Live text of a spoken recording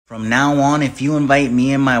From now on, if you invite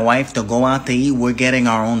me and my wife to go out to eat, we're getting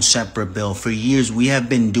our own separate bill. For years, we have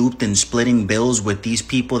been duped in splitting bills with these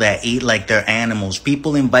people that eat like they're animals.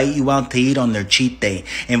 People invite you out to eat on their cheat day.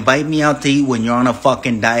 Invite me out to eat when you're on a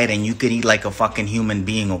fucking diet and you could eat like a fucking human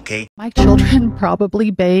being, okay? My children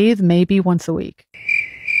probably bathe maybe once a week.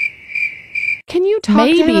 Can you talk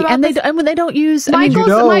to him about this? And they don't use...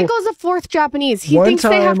 Michael's a fourth Japanese. He thinks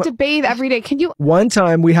they have to bathe every day. Can you... One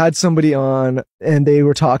time we had somebody on and they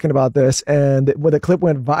were talking about this and the clip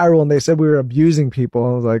went viral and they said we were abusing people.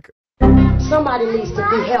 I was like... Somebody needs to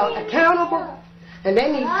be held accountable and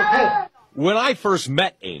they need to pay. When I first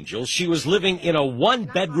met Angel, she was living in a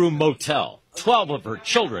one-bedroom motel. 12 of her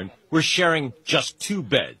children were sharing just 2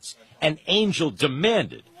 beds. And Angel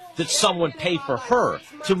demanded that someone pay for her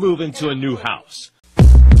to move into a new house.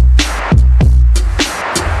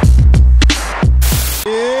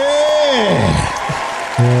 Yeah!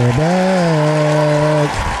 We're back.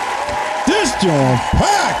 This JAWN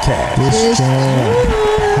podcast. This JAWN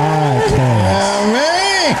podcast.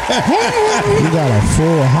 Man. We got a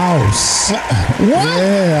full house. What?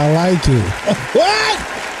 Yeah, I like it. What?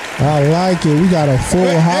 I like it. We got a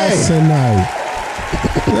full house tonight.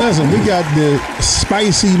 Listen, we got the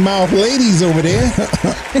spicy mouth ladies over there.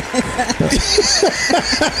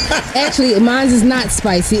 Actually, mine is not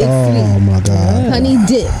spicy. It's oh sweet. My God. Honey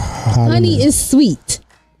dip. Honey is sweet.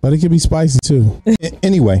 But it can be spicy too.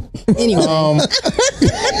 Anyway. Anyway.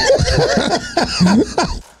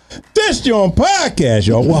 This JAWN podcast,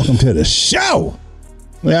 y'all. Welcome to the show.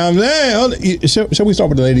 Yeah, I'm saying. Shall we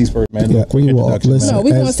start with the ladies first, man? Yeah, we will. Listen, no,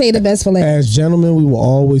 we're going to say the best for ladies. As gentlemen, we will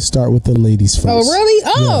always start with the ladies first. Oh, really?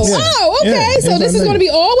 Oh, yes. Okay. Yeah. So this is going to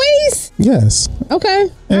be always? Yes. Okay.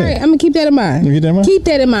 Yeah. All right. I'm going to keep that in mind. You keep that in mind? Keep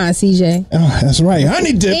that in mind, CJ. Oh, that's right.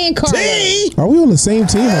 Honey dip and tea. Are we on the same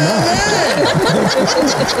team or not?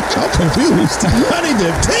 I'm confused. Honey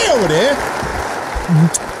dip tea over there.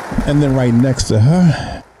 And then right next to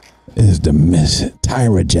her is the Miss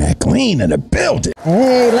Tyra Jacqueline in the building.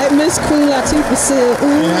 Hey, let Miss Queen Latifah sit.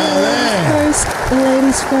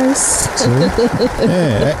 Ladies first.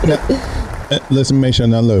 Listen, make sure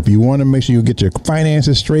now look. If you want to make sure you get your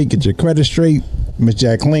finances straight, get your credit straight, Miss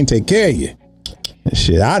Jacqueline take care of you.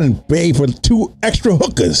 Shit, I done paid for 2 extra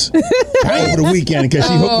hookers over the weekend because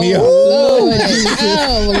she hooked me up. Lord.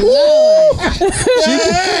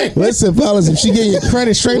 Listen, fellas, if she get your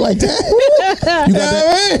credit straight like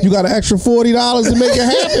that, you got an extra $40 to make it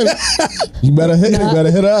happen. You better hit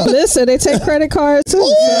up. Listen, they take credit cards too. You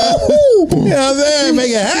know what I'm saying?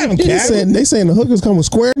 Make it happen, Captain. They saying the hookers come with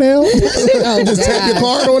square now. Just tap your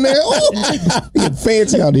card on there. Get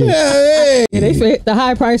fancy out there. The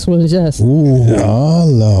high price ones, yes. Ooh. Oh,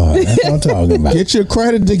 Lord. That's what I'm talking about. Get your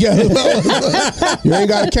credit together. You ain't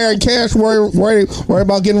got to carry cash, worry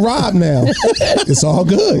about getting robbed now. It's all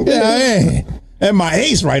good. Yeah. And my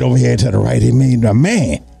ace right over here to the right, he made a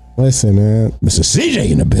man. Listen, man. Mr.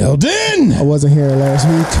 CJ in the building. I wasn't here last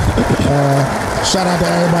week. Shout out to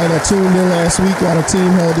everybody that tuned in last week while the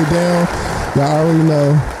team held it down. Y'all already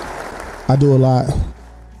know I do a lot,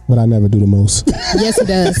 but I never do the most. Yes, he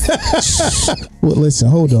does. Well, listen,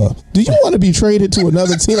 hold up. Do you want to be traded to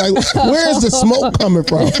another team? Like, where's the smoke coming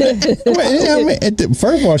from?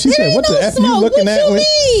 First of all, she said, "What the F you looking at?"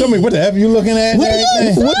 Tell me, what the F you looking at?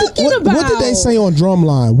 What did they say on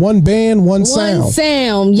Drumline? One band, one sound. One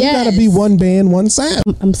sound, yes. You gotta be one band, one sound.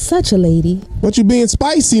 I'm such a lady. But you being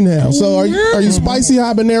spicy now. So are you spicy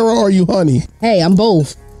habanero or are you honey? Hey, I'm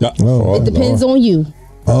both. It depends on you.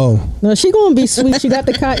 Oh. No, she gonna be sweet. She got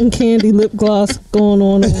the cotton candy lip gloss going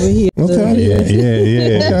on over here. Okay.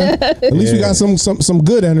 Yeah. Okay. At least we got some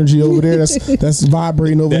good energy over there. That's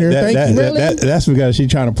vibrating over here. Thank you. That's because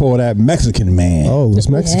she's trying to pull that Mexican man. Oh, it's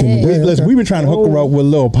Mexican today. Listen, we've been trying to hook her up with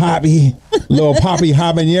little Poppy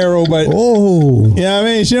habanero, but you know what I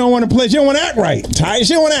mean? She don't want to play. She don't want to act right. Ty,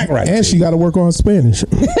 she don't want to act right. And she got to work on her Spanish.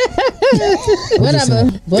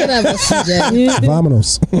 Whatever, CJ.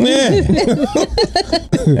 Vámonos. Yeah.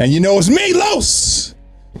 And you know it's me, Los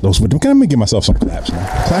with them. Can I give myself some claps, man?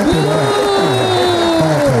 Clap it up.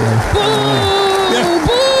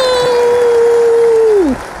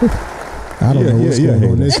 I don't know what's going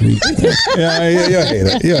on this week.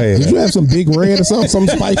 Yeah. Did you have some big red or something? Some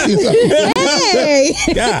spicy or something? Hey!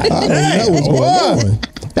 God, I don't know what's going on.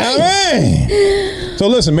 All right. So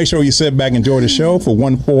listen, make sure you sit back and enjoy the show for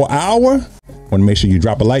 1 full hour. Want to make sure you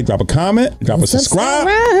drop a like, drop a comment, drop a subscribe.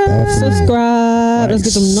 Subscribe. Let's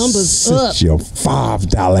get them numbers up. Sit your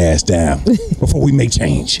 $5 ass down before we make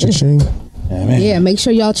change. Yeah, make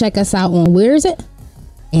sure y'all check us out on, where is it?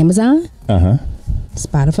 Amazon.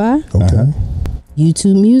 Spotify. Okay.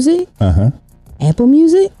 YouTube Music. Apple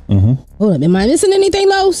Music? Mm-hmm. Hold up. Am I missing anything,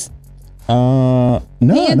 Los? No.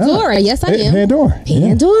 Pandora. Yes, I am. Pandora.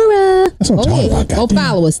 Pandora. That's what I'm talking about. Go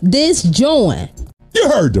follow us. This JAWN. You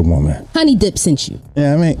heard the woman. Honey Dip sent you.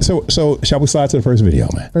 Yeah, I mean, so shall we slide to the first video,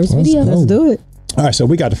 man? Let's do it. All right, so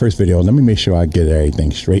we got the first video. Let me make sure I get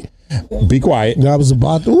everything straight. Be quiet. I was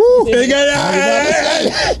about to. Ooh. Here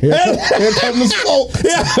comes the smoke.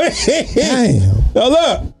 Damn. Now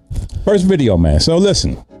look, first video, man. So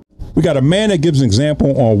listen, we got a man that gives an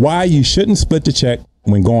example on why you shouldn't split the check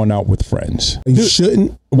when going out with friends.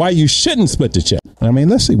 Why you shouldn't split the check. I mean,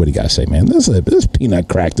 let's see what he got to say, man. Let's peanut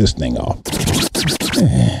crack this thing off.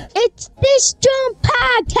 It's this JAWN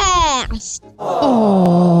podcast.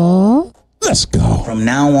 Aww. Let's go. From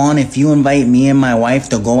now on, if you invite me and my wife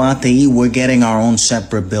to go out to eat, we're getting our own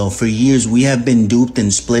separate bill. For years, we have been duped in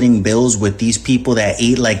splitting bills with these people that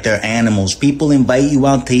eat like they're animals. People invite you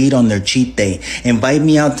out to eat on their cheat day. Invite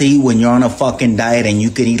me out to eat when you're on a fucking diet and you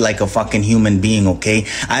can eat like a fucking human being, okay?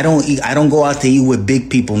 I don't go out to eat with big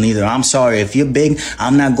people neither. I'm sorry. If you're big,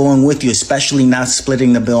 I'm not going with you, especially not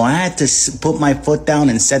splitting the bill. I had to put my foot down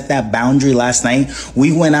and set that boundary last night.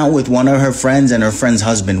 We went out with one of her friends and her friend's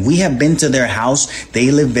husband. We have been to their house. They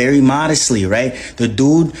live very modestly, right? The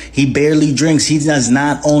dude, he barely drinks. He does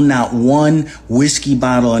not own not one whiskey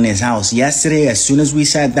bottle in his house. Yesterday, as soon as we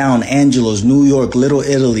sat down, Angelo's, New York, Little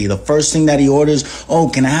Italy, the first thing that he orders, oh,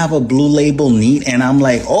 can I have a blue label neat? And I'm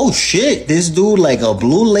like, oh shit, this dude like a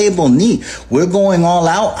blue label neat. We're going all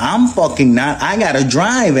out. I'm fucking not. I gotta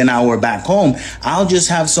drive an hour back home. I'll just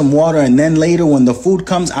have some water, and then later when the food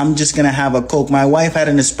comes, I'm just gonna have a Coke. My wife had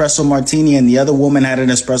an espresso martini and the other woman had an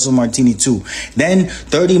espresso martini too. Then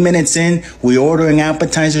 30 minutes in, we're ordering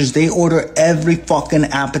appetizers. They order every fucking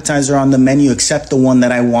appetizer on the menu except the one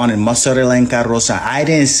that I wanted, mozzarella and carroza. I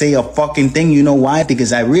didn't say a fucking thing. You know why?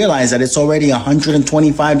 Because I realized that it's already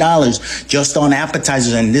 $125 just on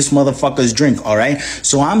appetizers and this motherfucker's drink, all right?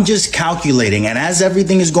 So I'm just calculating, and as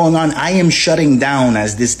everything is going on, I am shutting down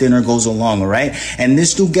as this dinner goes along, all right? And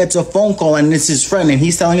this dude gets a phone call, and it's his friend, and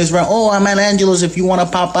he's telling his friend, oh, I'm at Angelo's if you want to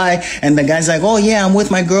pop by. And the guy's like, oh yeah, I'm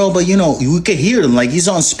with my girl, but you know, we could hear him like he's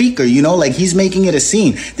on speaker, you know, like he's making it a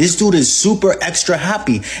scene. This dude is super extra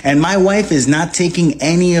happy, and my wife is not taking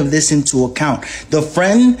any of this into account. The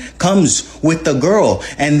friend comes with the girl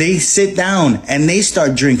and they sit down and they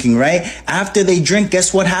start drinking, right? After they drink,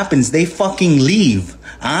 guess what happens? They fucking leave.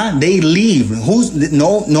 They leave.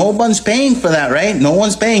 No one's paying for that, right? No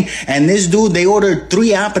one's paying. And this dude, they ordered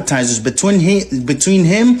 3 appetizers between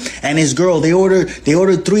him and his girl. They ordered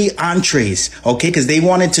 3 entrees, okay? Because they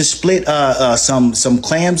wanted to split some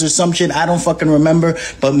clams or some shit. I don't fucking remember.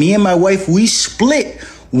 But me and my wife, we split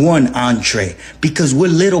one entree because we're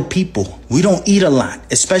little people. We don't eat a lot,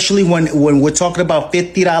 especially when we're talking about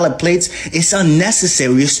 $50 plates. It's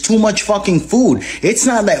unnecessary. It's too much fucking food. It's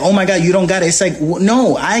not like, oh my God, you don't got it. It's like,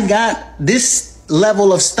 no, I got this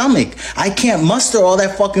level of stomach. I can't muster all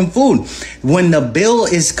that fucking food. When the bill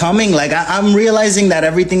is coming, like I'm realizing that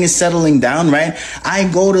everything is settling down, right? I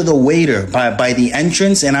go to the waiter by the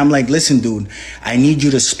entrance and I'm like, listen, dude, I need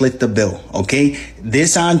you to split the bill, okay?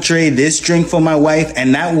 This entree, this drink for my wife,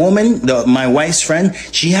 and that woman, my wife's friend,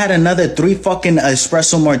 she had another 3 fucking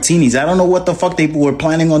espresso martinis. I don't know what the fuck they were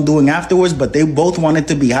planning on doing afterwards, but they both wanted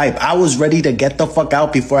to be hype. I was ready to get the fuck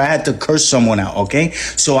out before I had to curse someone out, okay?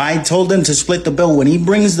 So I told them to split the bill. When he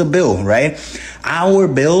brings the bill, right? Our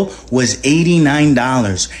bill was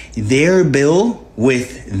 $89. Their bill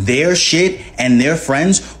with their shit and their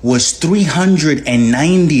friends was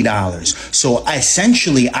 $390. So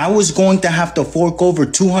essentially, I was going to have to fork over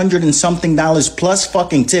 $200 and something plus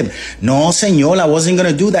fucking tip. No, senor, I wasn't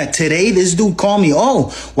gonna do that. Today, this dude called me.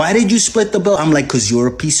 Oh, why did you split the bill? I'm like, cause you're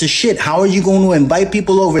a piece of shit. How are you going to invite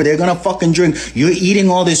people over? They're gonna fucking drink. You're eating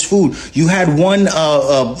all this food. You had one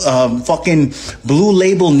fucking blue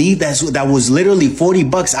label neat that was literally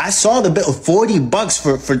 $40. I saw the bill,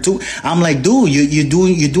 $40 for 2. I'm like, dude,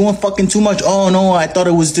 you're doing fucking too much. Oh no, I thought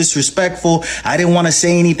it was disrespectful. I didn't want to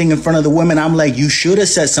say anything in front of the women. I'm like, you should have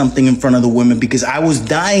said something in front of the women because I was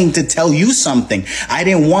dying to tell you something. I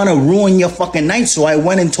didn't want to ruin your fucking night, so I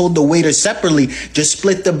went and told the waiter separately, just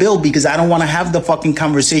split the bill because I don't want to have the fucking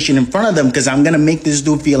conversation in front of them because I'm gonna make this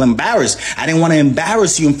dude feel embarrassed. I didn't want to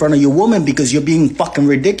embarrass you in front of your woman because you're being fucking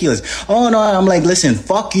ridiculous. Oh no, I'm like, listen,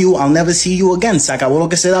 fuck you. I'll never see you again. Se acabó lo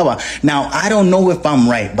que se daba. Now, I don't know if I'm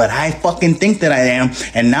right, but I fucking think that I am.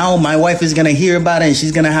 And now my wife is going to hear about it and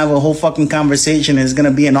she's going to have a whole fucking conversation. And it's going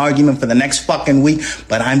to be an argument for the next fucking week.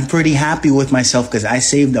 But I'm pretty happy with myself because I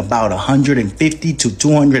saved about $150 to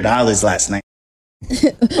 $200 last night.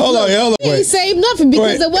 Hold on, he ain't saved nothing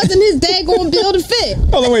because it wasn't his daggone bill to fit.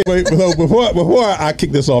 Hold on, wait. So before I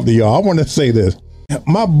kick this off to y'all, I want to say this.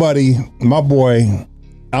 My buddy, my boy,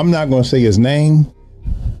 I'm not going to say his name,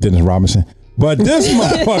 Dennis Robinson, but this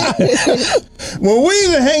motherfucker, when we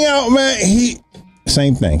used to hang out, man,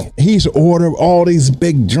 same thing. He used to order all these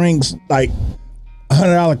big drinks, like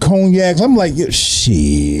 $100 cognacs. I'm like,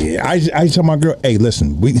 shit. I tell my girl, hey,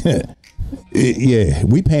 listen, we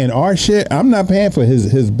paying our shit. I'm not paying for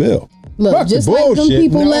his bill. Look, fuck just like them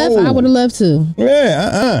people left, I would have left too.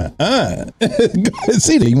 Yeah,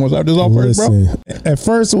 See, you want to start this off first, bro? At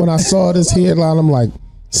first, when I saw this headline, I'm like,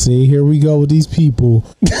 see, here we go with these people.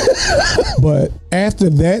 But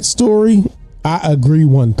after that story, I agree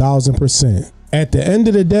 1,000%. At the end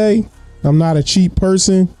of the day, I'm not a cheap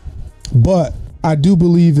person, but I do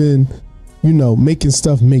believe in, making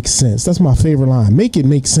stuff make sense. That's my favorite line. Make it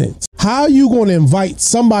make sense. How are you going to invite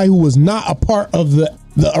somebody who was not a part of the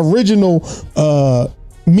original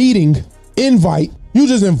meeting invite? You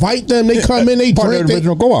just invite them, they come in, they part drink. Of the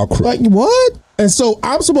original go out crew. Like, what? And so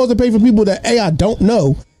I'm supposed to pay for people that, I don't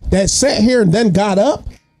know, that sat here and then got up?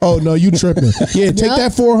 Oh, no, you tripping. Yeah, take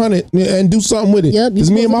that $400 and do something with it. Yep, because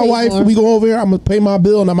me and my wife, we go over here, I'm going to pay my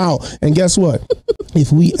bill and I'm out. And guess what?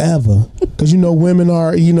 If we ever, because women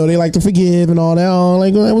are, they like to forgive and all that. Oh,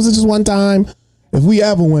 like, it was just one time. If we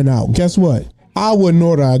ever went out, guess what? I wouldn't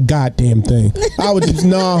order a goddamn thing. I would just,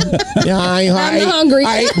 I ain't hungry.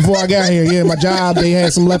 I ate before I got here. Yeah, my job, they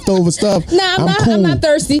had some leftover stuff. I'm not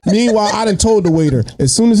thirsty. Meanwhile, I done told the waiter,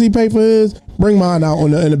 as soon as he paid for his, bring mine out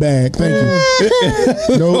in the bag. Thank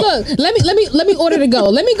you. Look, let me order to go.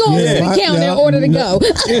 Let me go to the counter and order to go.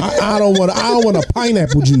 I don't want a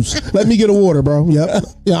pineapple juice. Let me get a water, bro. Yep.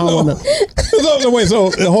 Yeah, I don't want to. Wait,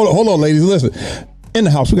 hold on, ladies. Listen. In the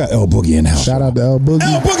house, we got El Boogie in the house. Shout out to El Boogie.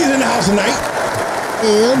 El Boogie's in the house tonight.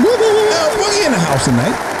 El Boogie in the house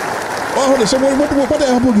tonight. Oh, hold on. So what did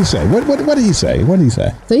El Boogie say? What did he say? What did he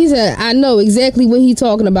say? So he said, I know exactly what he's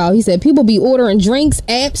talking about. He said people be ordering drinks,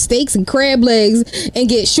 apps, steaks, and crab legs and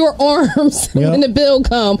get short arms when the bill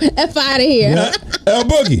come. F out of here. Yeah. El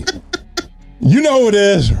Boogie. You know who it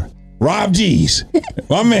is. Rob G's.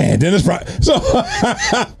 My man, Dennis Freinds. So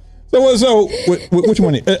which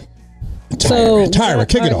one? Tyra,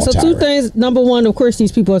 kick it off. So Tyra. Two things. Number one, of course,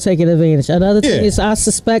 these people are taking advantage. Another thing is, I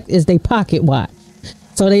suspect, is they pocket watch.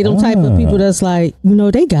 So they don't type of people that's like,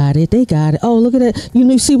 they got it. Oh, look at that.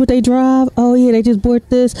 You see what they drive? Oh, yeah, they just bought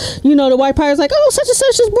this. The white pirate's like, oh, such and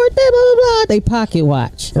such just bought that, blah, blah, blah. They pocket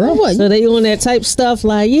watch. What? So they on that type stuff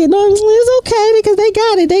like, it's okay because they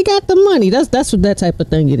got it. They got the money. That's what that type of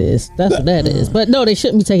thing it is. That's what that is. But no, they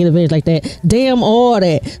shouldn't be taking advantage like that. Damn all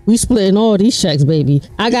that. We splitting all these checks, baby.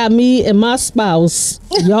 I got me and my spouse.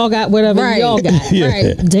 Y'all got whatever y'all got.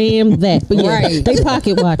 Right. Damn that. But they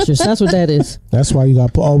pocket watchers. That's what that is. That's why you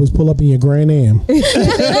got to always pull up in your Grand Am.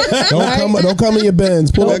 Don't come in your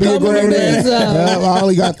Benz. Pull up in your Grand Am. I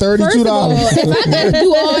only got $32.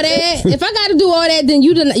 If I got to do all that, then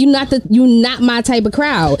you not my type of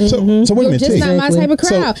crowd. So wait a minute, just not my type of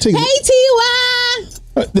crowd. Hey, T.Y.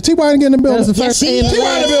 The T.Y. didn't get in the building. That's the first T.Y. in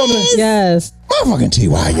the building. Yes. Motherfucking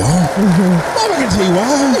T.Y., y'all. Motherfucking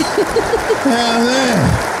T.Y.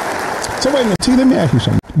 So wait a minute, T, let me ask you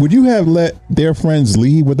something. Would you have let their friends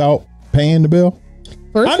leave without paying the bill?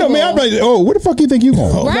 First I know, man. I'm like, where the fuck you think you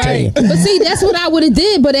going? Right. But see, that's what I would have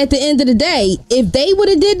did. But at the end of the day, if they would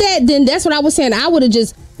have did that, then that's what I was saying. I would have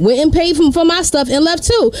just went and paid for my stuff and left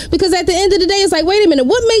too. Because at the end of the day, it's like, wait a minute,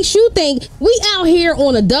 what makes you think we out here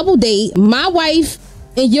on a double date, my wife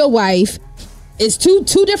and your wife? It's two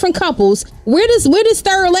different couples. Where does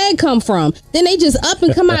third leg come from? Then they just up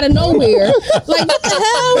and come out of nowhere. Like, what the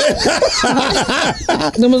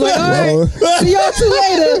hell? Then was like, all right, see y'all two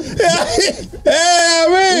later.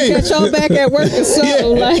 Man. Catch y'all back at work or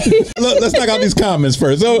so. Like, look, let's knock out these comments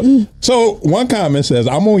first. So one comment says,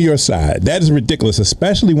 I'm on your side. That is ridiculous,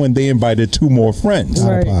 especially when they invited two more friends.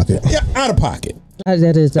 Out of pocket. Yeah, out of pocket.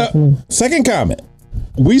 That is definitely. Second comment.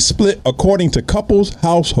 We split according to couple's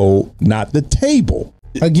household, not the table.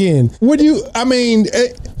 Again, couple's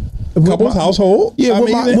household? Yeah,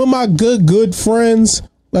 with my good friends,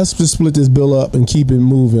 let's just split this bill up and keep it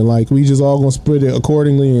moving. Like, we just all gonna split it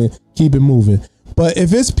accordingly and keep it moving. But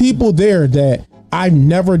if it's people there that I've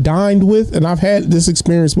never dined with, and I've had this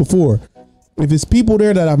experience before, if it's people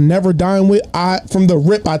there that I've never dined with, from the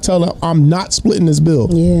rip, I tell them I'm not splitting this bill.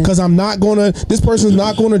 Yeah. Because this person's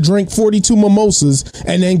not going to drink 42 mimosas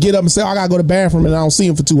and then get up and say, I got to go to the bathroom and I don't see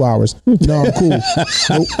him for 2 hours. No, I'm cool.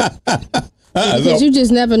 Nope. Because you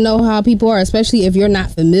just never know how people are, especially if you're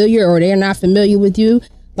not familiar or they're not familiar with you.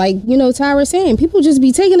 Like, Tyra saying, people just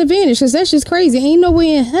be taking advantage because that's just crazy. Ain't no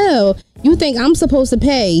way in hell you think I'm supposed to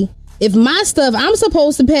pay? If my stuff, I'm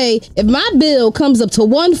supposed to pay. If my bill comes up to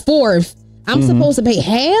 1/4, I'm supposed to pay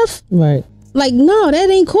half. Right. Like, no, that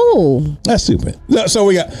ain't cool. That's stupid.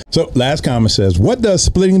 So last comment says, what does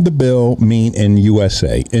splitting the bill mean in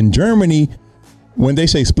USA? In Germany, when they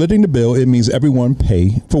say splitting the bill, it means everyone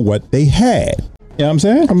pay for what they had. You know what I'm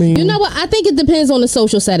saying? I mean, you know what? I think it depends on the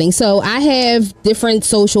social setting. So I have different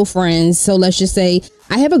social friends. So let's just say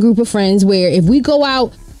I have a group of friends where if we go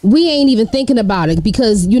out, we ain't even thinking about it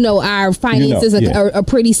because, our finances are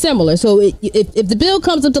pretty similar. So if the bill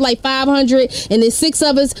comes up to like $500 and there's 6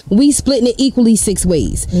 of us, we splitting it equally 6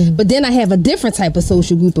 ways. But then I have a different type of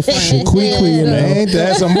social group of friends. Ain't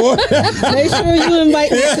that some more? Make sure you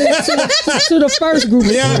invite me to the first group of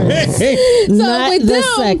friends. So Not with the them,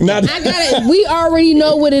 second. I got it. We already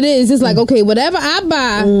know what it is. It's like, okay, whatever I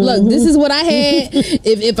buy, look, this is what I had.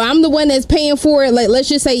 If I'm the one that's paying for it, like let's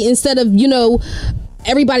just say instead of,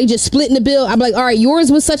 everybody just splitting the bill, I'm like, all right,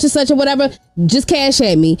 yours was such and such or whatever, just cash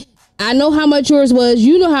at me. I know how much yours was,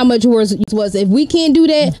 you know how much yours was. If we can't do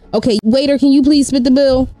that, okay, waiter, can you please split the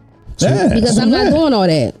bill? Because I'm not doing all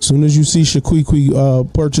that. As soon as you see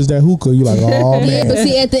Shaquiqui purchase that hookah, you're like, oh man. Yeah, but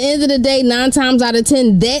see, at the end of the day, 9 times out of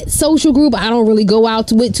 10, that social group I don't really go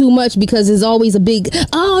out with too much because it's always a big.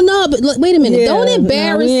 Oh no, but look, wait a minute, don't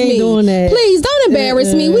embarrass me. Doing that. Please don't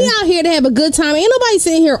embarrass me. We out here to have a good time. Ain't nobody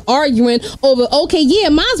sitting here arguing over. Okay, yeah,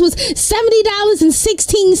 mine was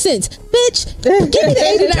 $70.16. Bitch, give me the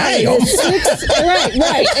 $80.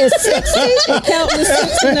 Right. It's 60. Counting the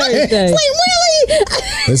 6 and everything. It's like, really?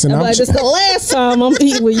 Listen, I'm like, this the last time I'm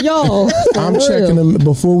eating with y'all. I'm checking them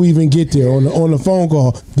before we even get there on the phone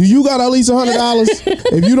call. Do you got at least $100?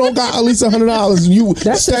 If you don't got at least $100, you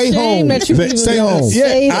stay home. Stay home.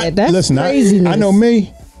 Yeah, that's I know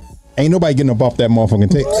me. Ain't nobody getting up off that motherfucking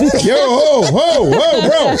tape. Yo, bro.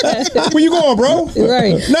 Where you going, bro?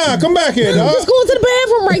 Right. Nah, come back here, dog. Just going to the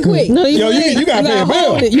bathroom right quick. No, you gotta pay a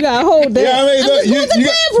bill. You gotta hold that. Yeah, I mean, you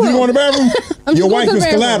going to the bathroom? Your wife is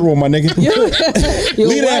collateral, my nigga.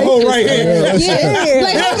 Leave that hoe right here.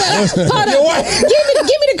 Like, hold up.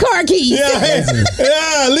 Give me the car keys.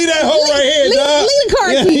 Yeah, leave that hoe right here, dog. Leave the car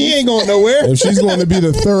keys. He ain't going nowhere. If she's going to be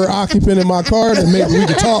the third occupant in my car, then maybe we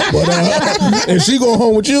can talk. But if she go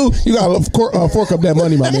home with you, you gotta fork up that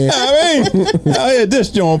money, my man. I mean,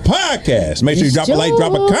 this JAWN podcast. Make sure you drop a like,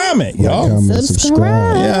 drop a comment, y'all. Comment, subscribe.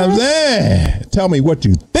 Yeah, you know what I'm saying. Tell me what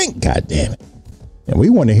you think, goddammit. And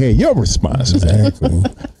we want to hear your responses. Exactly.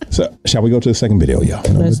 So, shall we go to the second video, y'all?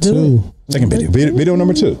 Number 2. Second video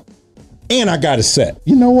number 2. And I got it set.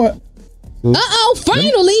 You know what?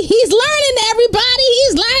 Finally, he's learning, everybody.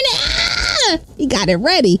 He's learning. He got it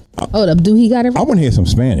ready. Hold up, he got it ready? I want to hear some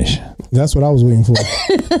Spanish. That's what I was waiting for.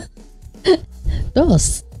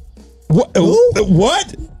 Dos. What?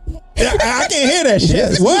 I can't hear that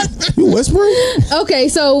shit. What? You whispering? Okay,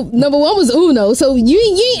 so number 1 was uno. So you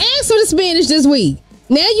ain't asked for the Spanish this week.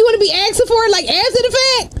 Now you want to be asking for it like after the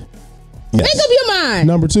fact? Yes. Make up your mind.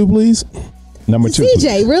 Number 2, please. Number 2.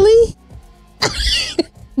 CJ, really?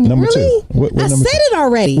 Number really? 2. What I said it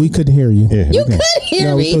already. We couldn't hear you. Yeah, you couldn't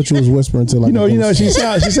hear me. We thought you was whispering to like. You know. She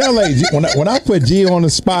sound like when I put G on the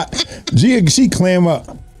spot. she clam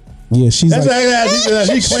up. Yeah, she's That's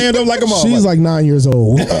like, she clammed up like a mother. She's like 9 years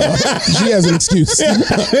old. She has an excuse.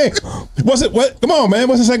 What's it? What? Come on, man.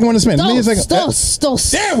 What's the second one in Spanish? Dos.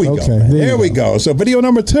 There we go. Okay, there we go. So video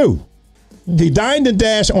number 2. He dined and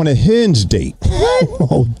dashed on a Hinge date.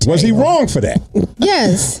 Oh, was he wrong for that?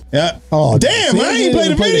 Yes. Yeah. Oh, damn. I ain't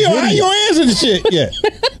played the video. How you gonna answer the shit yet?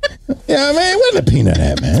 Yeah, man. Where's the peanut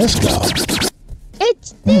at, man? Let's go.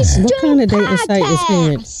 It's this What kind of dating site is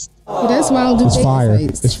Hinge? That's why I don't do It's fire.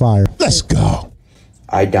 sites. It's fire. Let's go.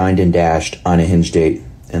 I dined and dashed on a Hinge date,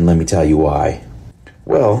 and let me tell you why.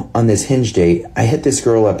 Well, on this Hinge date, I hit this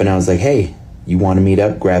girl up and I was like, hey, you want to meet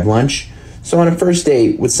up, grab lunch? So on a first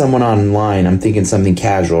date with someone online, I'm thinking something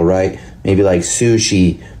casual, right? Maybe like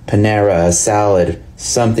sushi, Panera, a salad,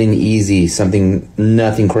 something easy,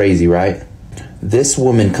 nothing crazy, right? This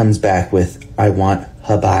woman comes back with, I want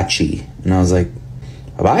hibachi. And I was like,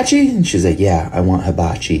 hibachi? And she's like, yeah, I want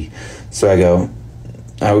hibachi. So I go,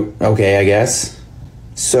 oh, okay, I guess.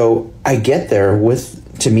 So I get there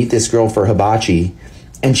to meet this girl for hibachi,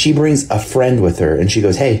 and she brings a friend with her, and she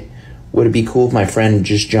goes, hey, would it be cool if my friend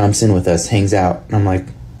just jumps in with us, hangs out? And I'm like,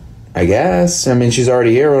 I guess. I mean, she's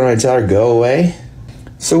already here. What do I tell her? Go away?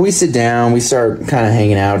 So we sit down, we start kind of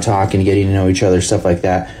hanging out, talking, getting to know each other, stuff like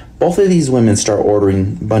that. Both of these women start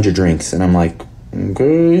ordering a bunch of drinks, and I'm like,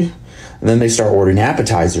 okay. And then they start ordering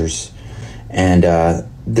appetizers. And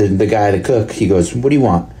the guy, the cook, he goes, what do you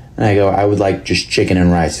want? And I go, I would like just chicken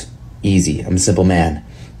and rice. Easy. I'm a simple man.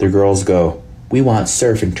 The girls go, we want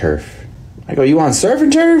surf and turf. I go, you want surf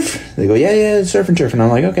and turf? They go, yeah, surf and turf. And I'm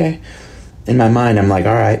like, okay. In my mind, I'm like,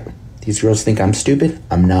 all right, these girls think I'm stupid.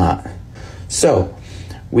 I'm not. So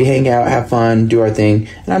we hang out, have fun, do our thing.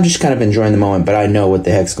 And I'm just kind of enjoying the moment, but I know what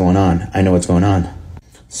the heck's going on. I know what's going on.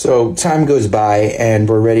 So time goes by and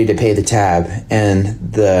we're ready to pay the tab. And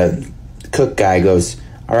the cook guy goes,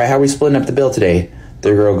 all right, how are we splitting up the bill today? The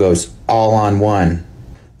girl goes, all on one.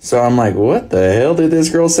 So I'm like, what the hell did this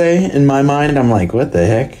girl say? In my mind, I'm like, what the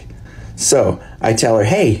heck? So I tell her,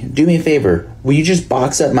 hey, do me a favor. Will you just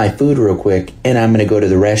box up my food real quick and I'm going to go to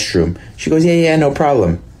the restroom? She goes, yeah, no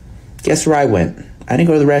problem. Guess where I went? I didn't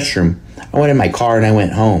go to the restroom. I went in my car and I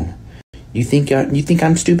went home. You think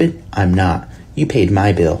I'm stupid? I'm not. You paid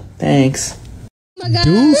my bill. Thanks. Oh my God.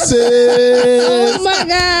 Deuces. Oh my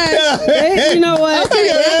God. Hey, you know what? Okay,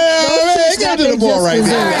 get to the ball right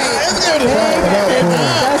there.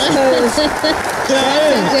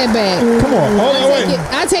 Take that back. Come on, hold on, wait.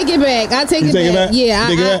 I take it back. I take it back.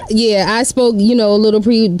 Yeah, yeah. I spoke, a little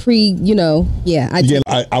pre, yeah.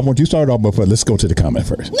 I want you to start off, but let's go to the comment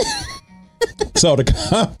first. So the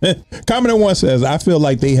commenter one says, I feel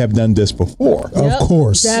like they have done this before. Of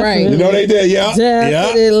course. Right. You know they did, yeah.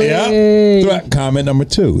 Definitely. Comment number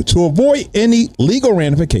 2. To avoid any legal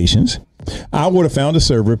ramifications, I would have found a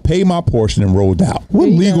server, paid my portion, and rolled out. What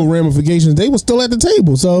legal ramifications? They were still at the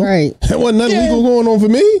table, so right. There wasn't nothing legal going on for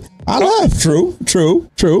me. I left. True.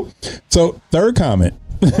 So third comment.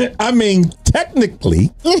 I mean,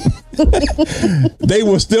 technically, they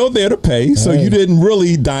were still there to pay, so you didn't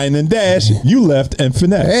really dine and dash. You left and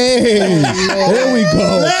finesse. Hey, there we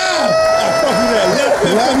go.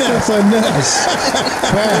 Left and finesse.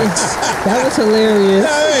 That was hilarious.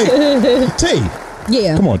 T.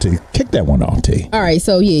 Yeah. Come on, T. Kick that one off, T. All right.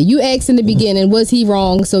 So, you asked in the beginning, was he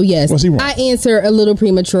wrong? So, yes. Was he wrong? I answered a little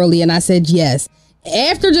prematurely, and I said yes.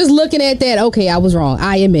 After just looking at that, okay, I was wrong.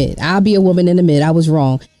 I admit. I'll be a woman and admit I was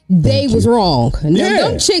wrong. They was wrong.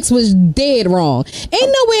 Them chicks was dead wrong. Ain't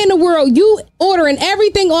nowhere in the world you ordering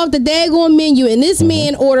everything off the daggone menu, and this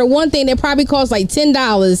man ordered one thing that probably cost like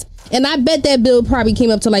 $10, and I bet that bill probably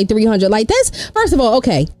came up to like $300. Like, that's, first of all,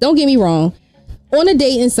 okay, don't get me wrong. On a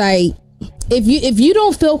dating site, if you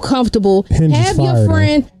don't feel comfortable, Hinge have your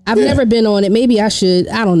friend. I've never been on it. Maybe I should.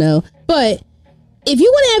 I don't know. But if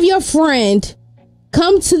you want to have your friend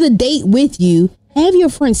come to the date with you, have your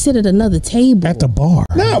friend sit at another table at the bar.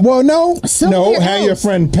 No. Have your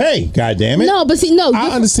friend pay. God damn it. No, but see, no. I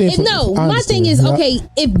understand. My thing is, okay,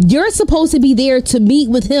 if you're supposed to be there to meet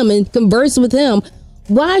with him and converse with him,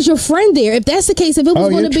 why is your friend there? If that's the case, if it was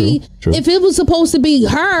going to be, if it was supposed to be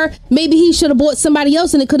her, maybe he should have bought somebody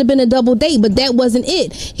else and it could have been a double date, but that wasn't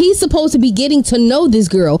it. He's supposed to be getting to know this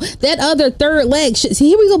girl. That other third leg, see,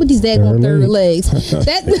 here we go with these daggone third legs.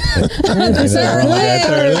 That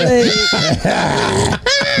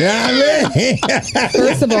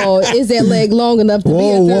First of all, is that leg long enough to be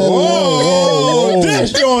a third leg?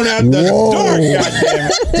 That's going out the door, goddammit.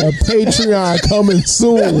 The Patreon coming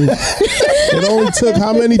soon. It only took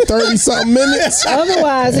how many 30-something minutes?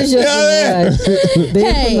 Otherwise, it's just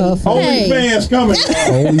OnlyFans coming.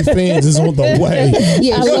 OnlyFans is on the way.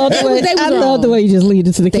 Yeah, I love the way you just lead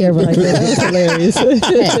it to the camera like that. That was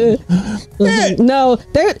hilarious. No,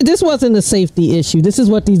 this wasn't a safety issue. This is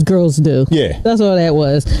what these girls do. Yeah, that's all that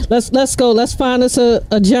was. Let's go. Let's find us a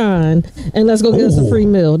JAWN and let's go get us a free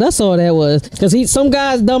meal. That's all that was. Because some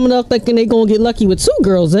guys dumb enough thinking they gonna get lucky with 2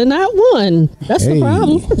 girls and not 1. That's the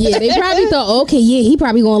problem. Yeah, they probably thought, okay, yeah, he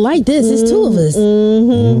probably gonna like this. It's 2 of us.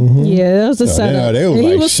 Yeah, that was a setup.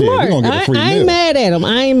 He was smart. I ain't mad at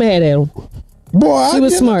him. Boy, he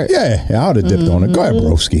was smart. Yeah, I would have dipped on it. Go ahead,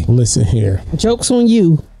 broski. Listen here. Joke's on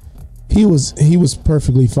you. He was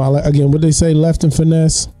perfectly fine. Like, again, what they say, left and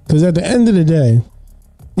finesse. Because at the end of the day,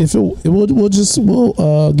 if we'll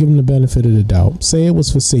give him the benefit of the doubt. Say it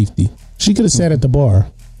was for safety. She could have sat at the bar.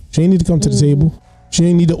 She ain't need to come to the table. She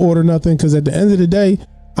ain't need to order nothing. Because at the end of the day,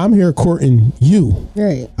 I'm here courting you.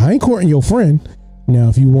 Right. I ain't courting your friend. Now,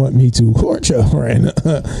 if you want me to court your friend,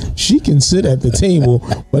 she can sit at the table,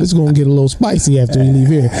 but it's gonna get a little spicy after we leave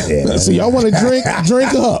here. So y'all want to drink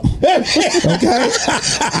up, okay?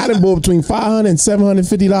 I done bought between $500 and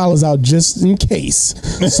 $750 out just in case.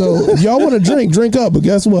 So y'all want to drink up, but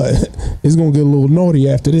guess what? It's gonna get a little naughty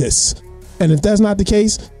after this. And if that's not the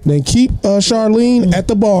case, then keep Charlene at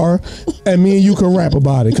the bar, and me and you can rap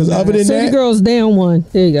about it. Because other than that, the girls down 1.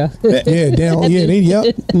 There you go. Yeah, down. Yeah,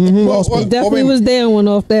 Definitely was down 1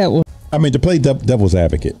 off that one. I mean, to play devil's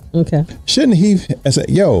advocate. Okay. Shouldn't he say,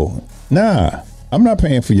 yo, nah, I'm not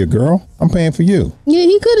paying for your girl. I'm paying for you. Yeah,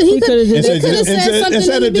 he could have said something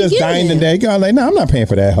instead of just dying the day. God, like, no, I'm not paying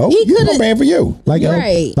for that hoe. I'm paying for you. Like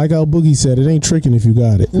El Boogie said, it ain't tricking if you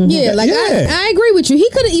got it. Yeah, like I agree with you. He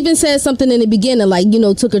could have even said something in the beginning, like, you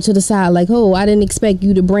know, took her to the side, like, oh, I didn't expect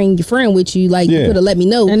you to bring your friend with you. Like, you could have let me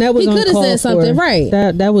know. And that was he could have said something, right?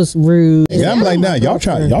 That was rude. Yeah, I'm like, nah, y'all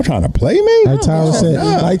trying to play me? Like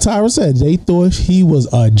Tyra said, they thought he was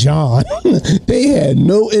a JAWN. They had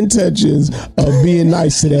no intentions of being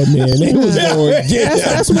nice to that man. They was going to get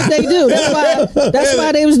that's what they do. That's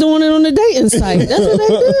why they was doing it on the dating site. That's what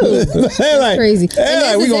they do. That's crazy. And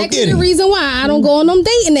that's exactly the reason why I don't go on them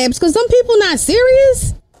dating apps, because some people not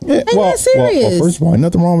serious. Yeah, not serious. Well, first of all,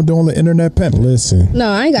 nothing wrong with doing the internet pimp. Listen. No,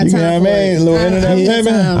 I ain't got time. You know what I mean? A little internet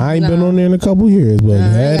pimping. I ain't been on there in a couple years, but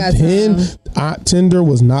Tinder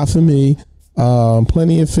was not for me.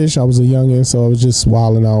 Plenty of Fish. I was a youngin', so I was just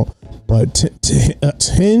wilding out. But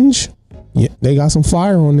Hinge, yeah, they got some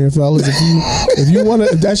fire on there, fellas. If you wanna,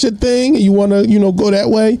 if that's your thing, you wanna, go that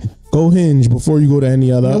way, go Hinge before you go to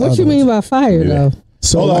any other. What you mean by fire though?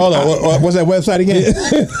 So hold on. What's that website again?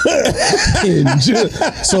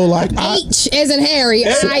 Hinge. So like H as in Harry,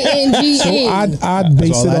 INGE. So I'd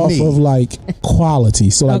base it off of like quality.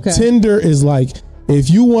 So like Tinder is like, if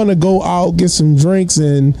you want to go out, get some drinks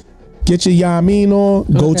and get your yamin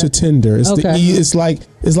on, go to Tinder. It's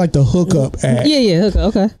it's like the hookup app. Yeah,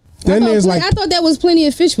 hookup. Okay. Then there's I thought that was Plenty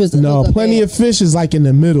of Fish was the hookup Plenty app. of Fish is like in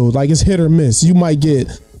the middle, like it's hit or miss. You might get,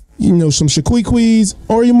 some Shaquiquis,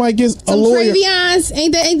 or you might get a lawyer. Travions,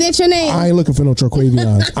 ain't that your name? I ain't looking for no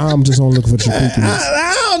Travions. I'm just only looking for Shaquiquis.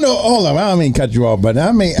 I don't know. Hold on, I don't mean to cut you off, but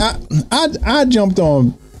I mean, I jumped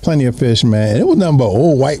on Plenty of Fish, man. It was nothing but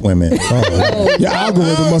old white women. Your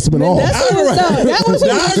algorithm must have been off. That was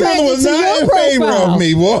not in favor of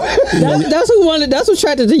me, boy. That's what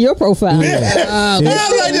attracted to your profile. Yeah. I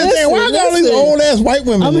was like this thing. Why got all these old ass white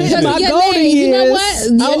women? I'm in my golden years. You know what?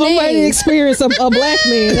 I'm ready to experience a black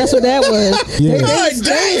man. That's what that was. Yeah.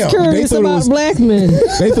 They curious about black men.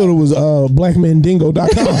 They thought it was blackmandingo.com.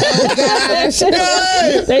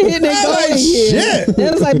 They hit their golden years.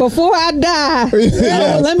 It was like, before I die,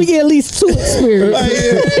 let me get at least 2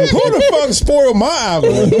 experiences. Who the fuck spoiled my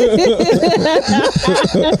algorithm?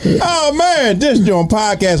 Oh man, this Joan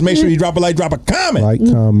podcast. Make sure you drop a like, drop a comment. Like,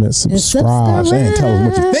 comment, subscribe. And tell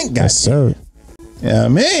us what you think, guys. Yes, sir. Yeah,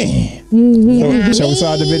 man. So we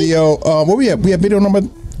saw the video. What we have? We have video number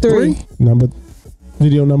 3.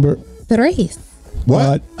 Video number 3.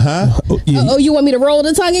 What? Huh? Oh, you want me to roll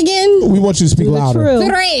the tongue again? We want you to speak louder.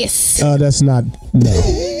 3. That's not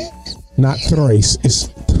not thrace. It's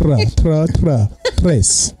tres.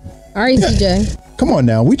 All right, CJ. Come on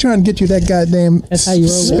now, we trying to get you that goddamn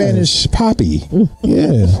Spanish poppy.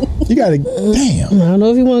 Yeah, you gotta. Damn. I don't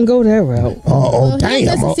know if you want to go that route. Well, damn. He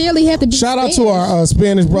doesn't necessarily have to be. Shout out to our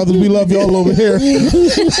Spanish brothers. We love y'all over here. You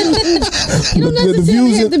don't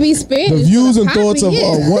necessarily have to be Spanish. The views and thoughts of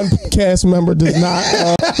one cast member does not.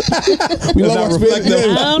 We love our Spanish.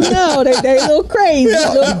 I don't know. They a little crazy.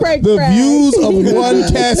 The views of one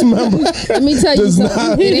cast member. Let me tell you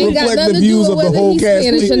something. It ain't got nothing to do with whether he's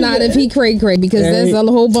Spanish or not. If he cray, because there's a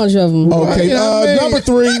whole bunch of them. Okay, number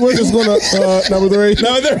 3. We're just gonna number 3.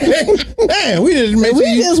 Man, we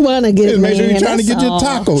just want to get. Make sure you're trying to get your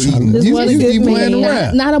taco eaten. You keep playing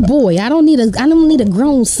around. Not a boy. I don't need a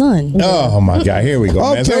grown son. Oh my God, here we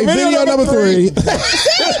go. Okay, man. So video number 3. They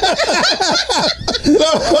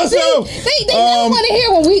don't want to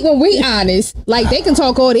hear when we honest. Like, they can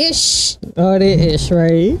talk all this. All that ish,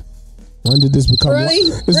 right? When did this become?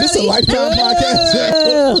 Is this a Lifetime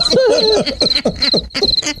podcast?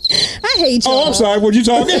 I hate y'all. Oh, I'm sorry. What you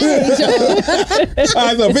talking? All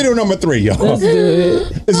right, so video number 3, y'all. Let's do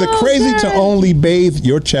it. Is it crazy to only bathe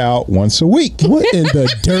your child once a week? What in the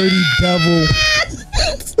dirty devil?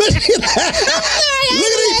 Look at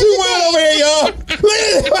these 2 wild over here,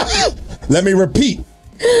 y'all. Let me repeat.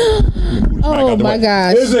 Oh my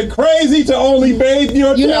God! Is it crazy to only bathe your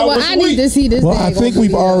child? You know what? I need to see this. Well, I think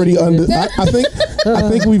we've already I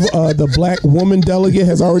think we've the black woman delegate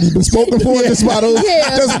has already been spoken for just by those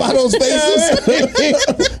faces.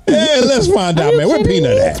 Yeah, let's find out, man. Where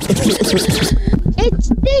Peanut at? It's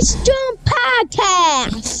this JAWN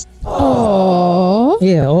podcast. Oh,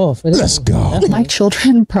 yeah, off. Let's go. My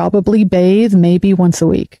children probably bathe maybe once a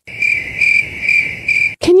week.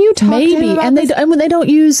 Can you talk to him about and they don't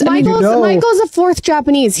use. Michael's a 4th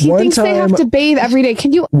Japanese. He thinks they have to bathe every day.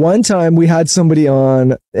 Can you? One time we had somebody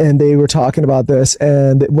on and they were talking about this,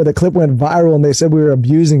 and when the clip went viral and they said we were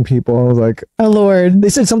abusing people, I was like, oh Lord. They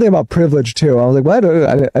said something about privilege too. I was like, what?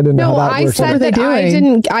 I didn't know how that works. No, I said that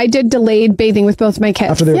I did delayed bathing with both my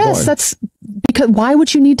kids. After they were born. That's Because why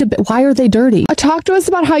would you need to? Why are they dirty? Talk to us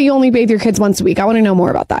about how you only bathe your kids once a week. I want to know more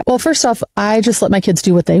about that. Well, first off, I just let my kids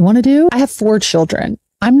do what they want to do. I have 4 children.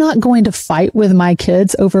 I'm not going to fight with my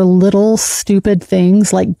kids over little stupid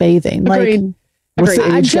things like bathing. Agreed. Like, what's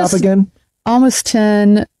the age gap again? Almost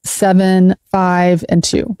 10, 7, 5, and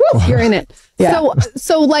 2. You're in it. Yeah.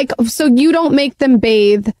 So you don't make them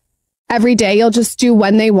bathe every day. You'll just do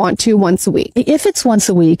when they want to once a week. If it's once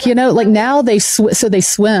a week, like now they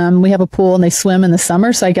swim. We have a pool and they swim in the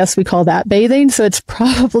summer. So I guess we call that bathing. So it's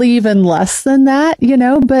probably even less than that,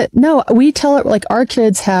 but no, we tell it like our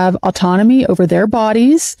kids have autonomy over their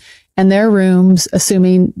bodies and their rooms,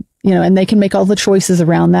 assuming, and they can make all the choices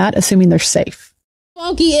around that, assuming they're safe.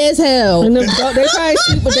 Funky as hell. And they probably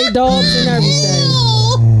sleep with their dogs and everything.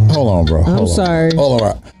 Hold on, bro. I'm sorry. Hold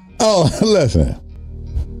on. Oh, listen.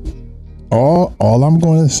 All I'm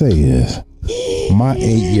going to say is my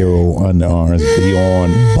 8-year-old underarms be on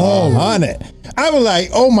 100. I was like,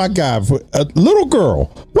 oh my God, for a little girl,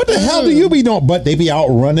 what the hell do you be doing? But they be out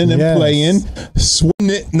running and playing, sweating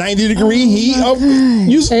at 90-degree heat.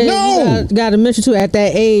 You got to mention too, at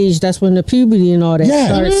that age, that's when the puberty and all that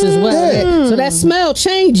starts as well. So that smell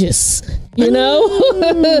changes, oh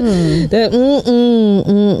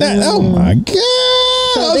my God.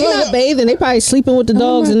 So they not bathing, they probably sleeping with the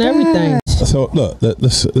dogs and everything. So look,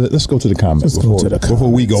 let's go to the comments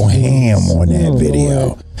before we go ham on that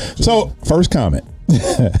video. So first comment.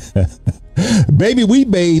 Baby, we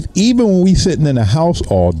bathe even when we sitting in the house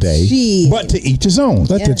all day, but to each his own.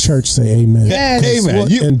 Let the church say amen. Yes. Amen.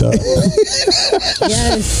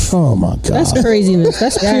 Yes. Oh my God. That's craziness.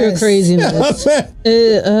 That's pure craziness.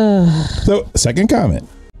 So second comment.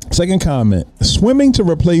 Swimming to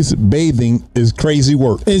replace bathing is crazy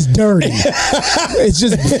work. It's dirty. It's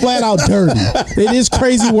just flat out dirty. It is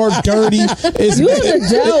crazy work, dirty. You an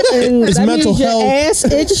adult and it's that mental means your health. ass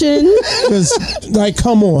itching. Like,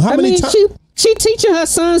 come on. How many times? She teaching her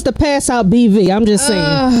sons to pass out BV. I'm just saying.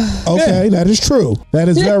 Okay, that is true. That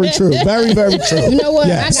is very true. Very, very true. You know what?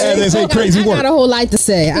 Yes. I got a whole lot to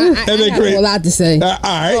say. I got a whole lot to say. All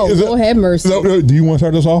right. Go ahead, Mercy. So, do you want to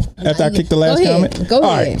start us off after I kick the last comment? Go ahead.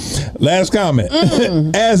 All right. Last comment.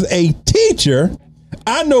 As a teacher,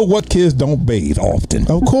 I know what kids don't bathe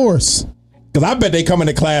often. Of course. Because I bet they come in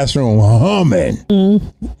the classroom humming,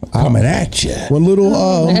 coming at you. One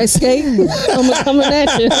little escape coming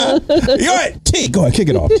at you. Go ahead, T. Go ahead, kick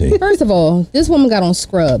it off, T. First of all, this woman got on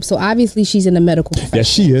scrubs, so obviously she's in the medical profession. Yes,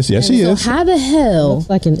 she is. Yes, she is. So how the hell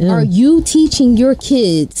are you teaching your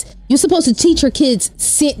kids? You're supposed to teach your kids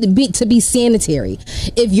to be sanitary.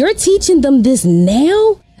 If you're teaching them this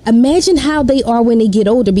now, imagine how they are when they get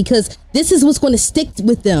older, because this is what's going to stick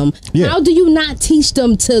with them. Yeah. How do you not teach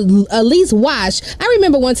them to at least wash? I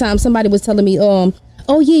remember one time somebody was telling me, oh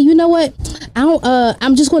yeah, you know what?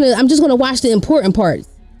 I'm just gonna wash the important parts.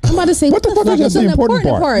 I'm about to say, what the fuck is the important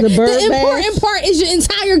part? The important part is your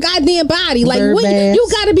entire goddamn body. Like, you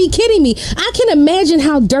gotta be kidding me. I can imagine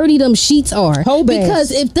how dirty them sheets are. Because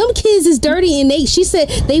if them kids is dirty and she said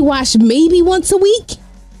they wash maybe once a week.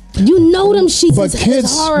 You know them sheets but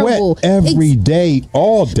kids horrible. Sweat every day,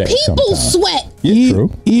 all day. People sweat. Yeah,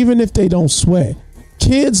 true. Even if they don't sweat,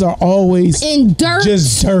 kids are always in dirt,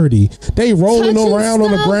 just dirty. They rolling around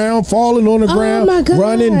on the ground, falling on the ground,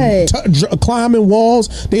 running, climbing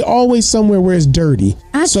walls. They always somewhere where it's dirty.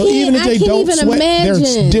 So even if they don't sweat,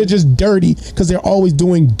 they're just dirty because they're always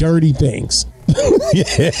doing dirty things. I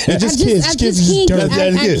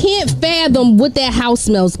can't fathom what that house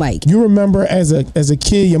smells like. You remember as a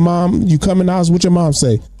kid, your mom, you come in the house, what your mom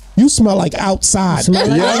say? You smell like outside. I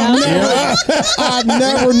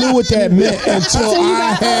never knew what that meant until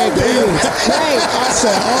I had kids. I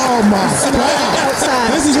said, oh my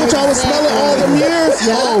God. This is what y'all was smelling all them years?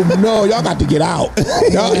 Oh no, y'all got to get out.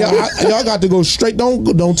 Y'all got to go straight.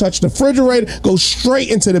 Don't touch the refrigerator. Go straight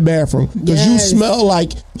into the bathroom. Because you smell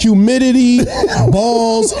like humidity,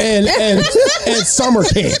 balls, and summer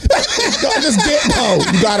camp. Just go.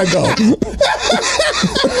 You gotta go.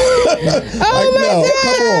 Come on.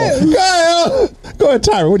 Go ahead,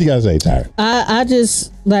 Tyra. What do you gotta say, Tyra? I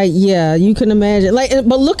just you can imagine.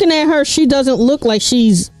 But looking at her, she doesn't look like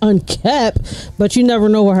she's unkept, but you never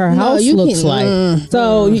know what her house looks like.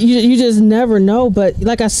 So you just never know. But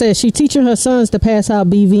like I said, she teaching her sons to pass out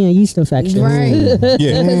BV and yeast infections. Right.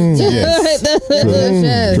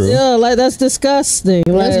 Yeah, that's disgusting.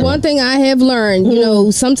 That's one thing I have learned. You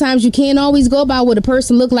know, sometimes you can't always go by what a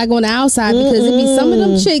person look like on the outside, because it be some of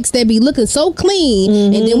them chicks that be looking so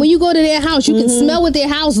clean, and then when you go to their house, you can smell what their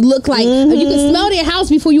house look like. You can smell their house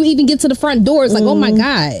before you even get to the front door. It's like, oh my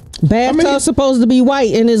God. Bathtub's supposed to be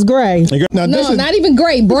white and it's gray. No, not even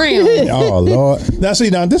gray, brown. Oh Lord! Now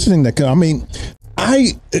see, now this is the thing that I mean,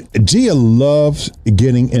 Gia loves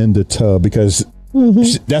getting in the tub because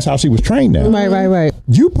that's how she was trained now. Right.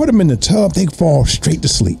 You put them in the tub, they fall straight to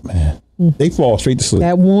sleep, man. They fall straight to sleep.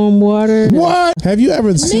 That warm water. What? Have you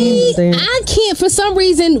ever seen? I can't, for some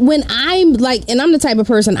reason, when I'm like, and I'm the type of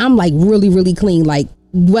person, I'm like really, really clean. Like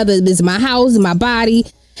whether it's my house, my body.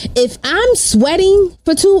 If I'm sweating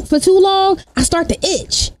for too long, I start to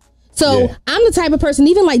itch. So I'm the type of person,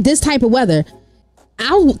 even like this type of weather,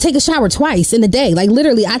 I'll take a shower twice in a day. Like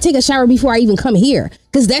literally, I take a shower before I even come here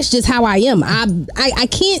because that's just how I am. I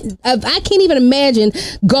can't even imagine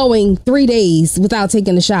going 3 days without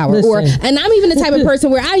taking a shower. And I'm even the type of person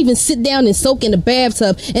where I even sit down and soak in the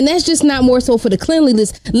bathtub, and that's just not more so for the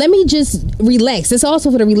cleanliness. Let me just relax. It's also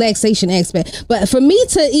for the relaxation aspect. But for me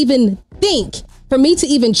to even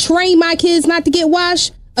train my kids not to get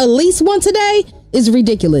washed at least once a day is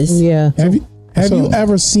ridiculous. Yeah. Have you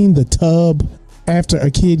ever seen the tub after a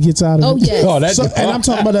kid gets out of Oh, yes. and I'm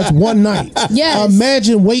talking about that's one night. Yes.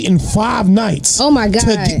 Imagine waiting 5 nights. Oh my God.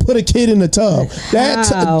 To put a kid in the tub.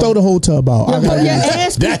 Throw the whole tub out. Your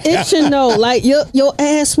ass be itching though. Like your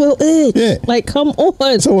ass will itch. Yeah. Like come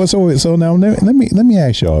on. So now let me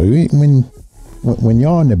ask y'all, when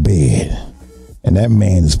y'all in the bed and that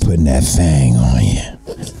man is putting that thing on you,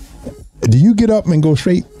 do you get up and go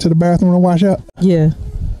straight to the bathroom and wash up? Yeah.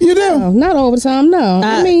 You do? No, not all the time. No,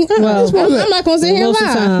 I mean, I'm not gonna sit here and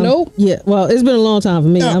lie. Nope. Yeah. Well, it's been a long time for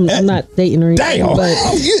me. I'm not dating or anything. Damn. But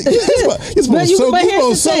here's the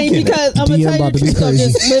thing, because I'm gonna tell you the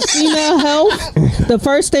truth. With female health, the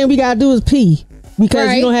first thing we gotta do is pee.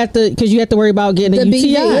 Because you don't have to, because you have to worry about getting a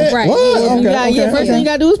UTI. Right. First thing you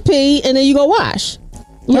gotta do is pee, and then you go wash.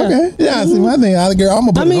 Yeah. Okay. Yeah. See, my thing, I'm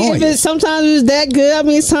gonna put it on you. Sometimes it's that good. I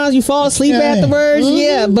mean, it's times you fall asleep afterwards.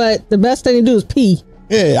 Yeah, but the best thing to do is pee.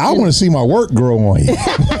 Yeah, I want to see my work grow on you.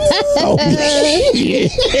 Don't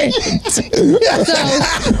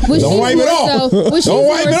wipe it off. Don't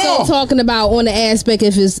wipe it off. Talking about on the aspect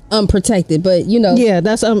if it's unprotected, but you know. Yeah,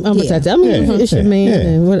 that's unprotected. I mean, it's your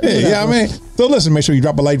man. Yeah, I mean. So listen, make sure you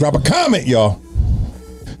drop a like, drop a comment, y'all.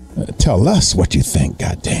 Tell us what you think,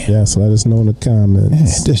 goddamn. Yes, let us know in the comments.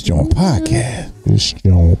 Yeah, this JAWN podcast. This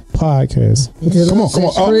JAWN podcast. Come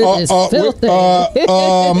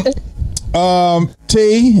on.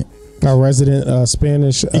 T, our resident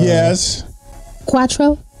Spanish. Yes.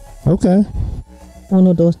 Cuatro. Okay.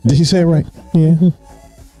 Uno, dos. Did she say it right? Yeah.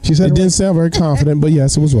 She said it didn't sound very confident, but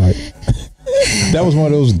yes, it was right. That was one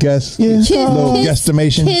of those little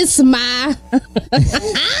guesstimation. Kiss my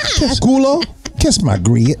Culo. Kiss my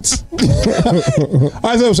grits. All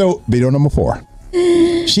right, so video number 4.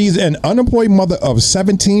 She's an unemployed mother of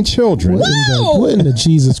 17 children. What in the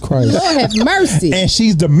Jesus Christ? Lord have mercy. And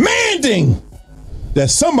she's demanding that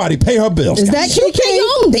somebody pay her bills. Is that kid pay your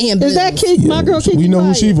own damn bills? Is that kid? My girl kid. We know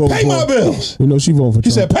who she voted for. Pay my bills. We know she voted for.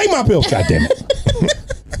 She said, "Pay my bills, goddamn it."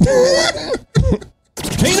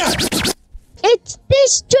 Tina. It's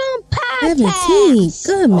this JAWN podcast.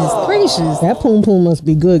 17. Goodness gracious. That poom poom must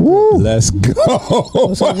be good. Let's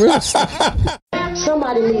go.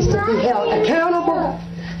 Somebody needs to be held accountable,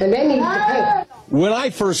 and they need to pay. When I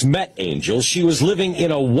first met Angel, she was living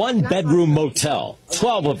in a 1-bedroom motel.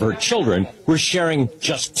 12 of her children were sharing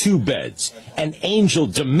just 2 beds, and Angel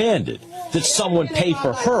demanded that someone pay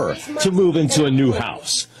for her to move into a new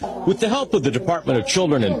house. With the help of the Department of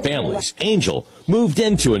Children and Families, Angel moved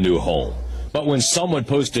into a new home. But when someone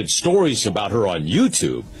posted stories about her on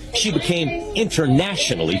YouTube, she became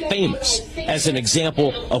internationally famous as an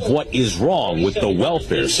example of what is wrong with the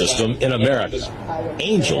welfare system in America.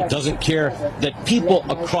 Angel doesn't care that people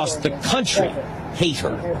across the country hate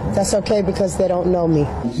her. That's okay because they don't know me.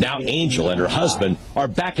 Now Angel and her husband are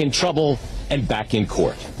back in trouble and back in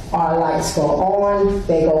court. Our lights go on,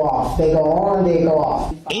 they go off. They go on, they go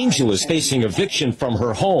off. Angel is facing eviction from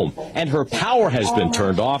her home, and her power has been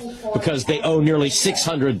turned off because they owe nearly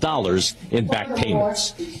 $600 in back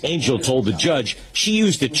payments. Angel told the judge she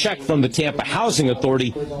used a check from the Tampa Housing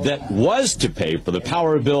Authority that was to pay for the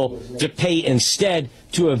power bill to pay instead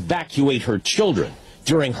to evacuate her children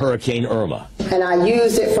during Hurricane Irma. And I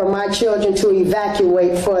used it for my children to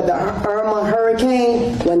evacuate for the Irma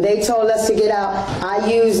hurricane. When they told us to get out,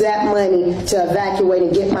 I used that money to evacuate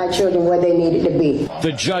and get my children where they needed to be.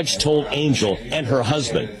 The judge told Angel and her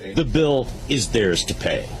husband the bill is theirs to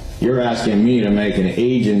pay. You're asking me to make an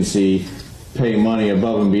agency pay money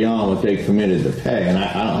above and beyond what they committed to pay, and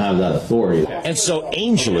I don't have that authority. And so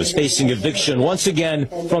Angel is facing eviction once again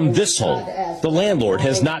from this home. The landlord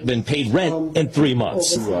has not been paid rent in 3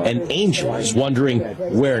 months, and Angel is wondering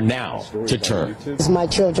where now to turn. My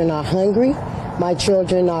children are hungry. My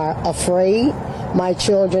children are afraid. My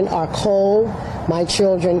children are cold. My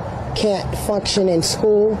children can't function in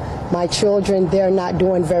school. My children, they're not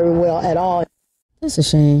doing very well at all. That's a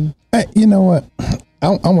shame. Hey, you know what? I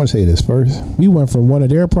want to say this first. We went from one of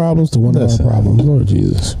their problems to one of our problems. Lord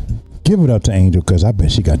Jesus. Give it up to Angel, because I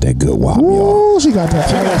bet she got that good wop, y'all. She got that.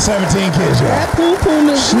 She got 17 kids, y'all.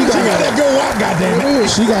 She got that good wop, goddamn it.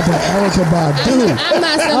 She got that Erica Badu. I'm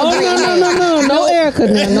not celebrating. No Erica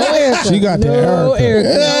now. No Erica. She got that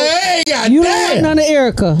Erica. You don't want none of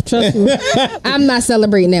Erica. Trust me. I'm not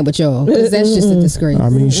celebrating that with y'all, because that's just a disgrace. I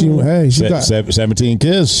mean, she got 17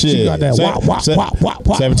 kids. Shit. She got that wop.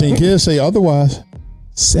 17 kids say otherwise.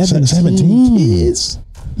 17 kids.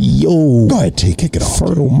 Yo. Go ahead, T. Kick it off.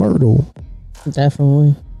 Fertile Myrtle.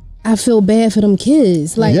 Definitely. I feel bad for them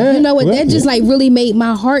kids. Like, you know what? That just like really made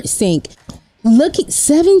my heart sink. Look at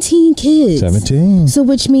 17 kids. 17. So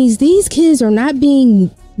which means these kids are not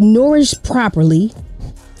being nourished properly.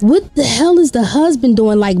 What the hell is the husband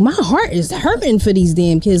doing? Like, my heart is hurting for these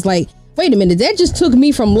damn kids. Like, wait a minute, that just took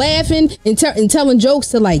me from laughing and telling jokes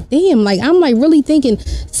to like, damn, like I'm like really thinking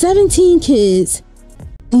 17 kids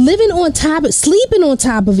living on top, sleeping on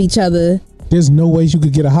top of each other. There's no way you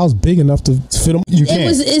could get a house big enough to fit them. You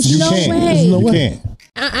can't. It's no way. You can't.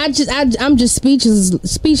 I'm just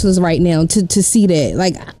speechless right now to see that.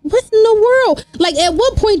 Like, what in the world? Like, at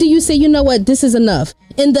what point do you say, you know what, this is enough?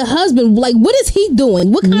 And the husband, like, what is he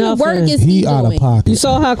doing? What kind of work is he doing? Out of pocket. You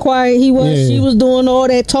saw how quiet he was? Yeah. She was doing all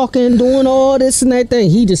that talking, doing all this and that thing.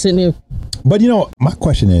 He just sitting there. But you know, my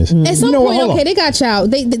question is, at some point, okay, they got child.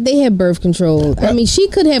 They have birth control. I mean, she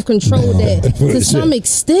could have controlled that to some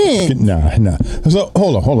extent. Nah. So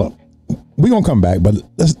hold on. We're gonna come back, but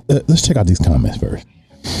let's check out these comments first.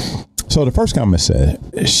 So the first comment said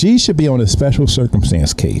she should be on a special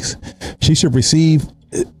circumstance case. She should receive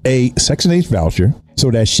a Section 8 voucher so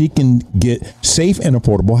that she can get safe and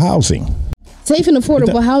affordable housing. Safe and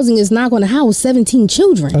affordable housing is not going to house 17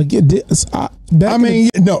 children. Back in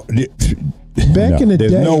the day,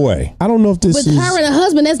 there's no way. I don't know if this is. With her and a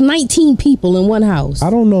husband, that's 19 people in one house. I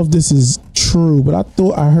don't know if this is true, but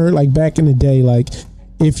I heard like back in the day, like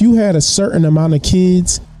if you had a certain amount of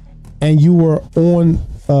kids and you were on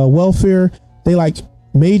welfare, they like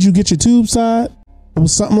made you get your tube side. It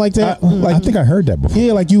was something like that. I think I heard that before.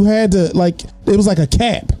 Yeah, like you had to, like it was like a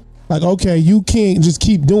cap. Like, okay, you can't just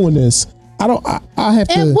keep doing this. I have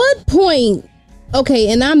to. At what point?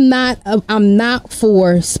 Okay, and I'm not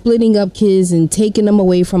for splitting up kids and taking them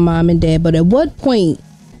away from mom and dad. But at what point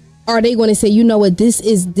are they going to say, you know what, this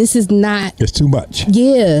is not? It's too much.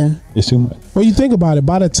 Yeah, it's too much. Well, you think about it.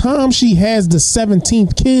 By the time she has the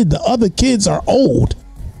 17th kid, the other kids are old.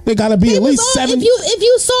 They got to be at least 7. If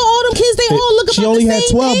you saw all them kids, they all look about the same. She only had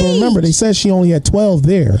 12, age. but remember, they said she only had 12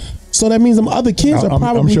 there. So that means them other kids are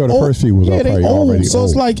probably I'm sure the old. first few was already old. So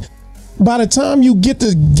it's like, by the time you get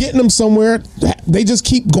to getting them somewhere, they just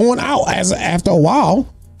keep going out after a while.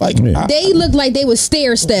 Like they looked like they was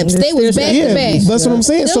stair steps. They was back to back. That's what I'm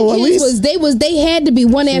saying. Them so at least they had to be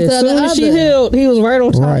one after the other. She healed. He was right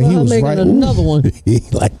on top of her, making another one. He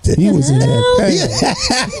liked it. He was in that.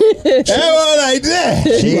 Like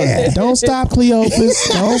that. Yeah. Don't stop, Cleophas.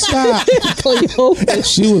 Don't stop.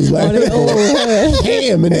 Cleophas. She was like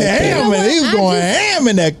ham in that. He was going ham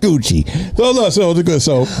in that Gucci. So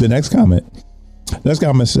the next comment. Next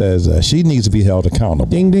comment says she needs to be held accountable.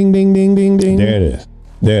 Ding ding ding ding ding ding.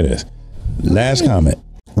 There it is. Last comment.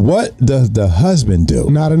 What does the husband do?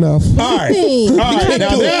 Not enough. All right. Now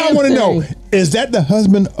I want to know, is that the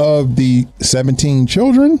husband of the 17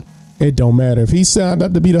 children? It don't matter. If he signed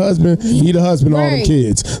up to be the husband, he the husband of all the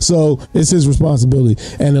kids. So it's his responsibility.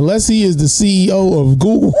 And unless he is the CEO of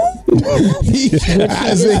Google,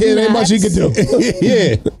 there ain't much he can do.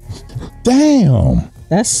 Yeah. Damn.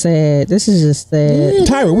 That's sad. This is just sad.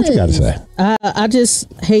 Tyra, what you got to say? I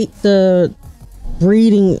just hate the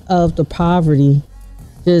breeding of the poverty,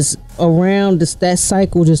 just around that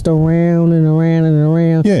cycle, just around and around and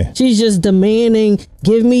around. Yeah, she's just demanding,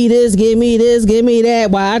 give me this, give me this, give me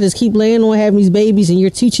that. While I just keep laying on having these babies, and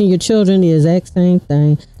you're teaching your children the exact same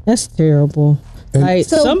thing. That's terrible. Like,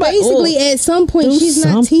 so basically, at some point, she's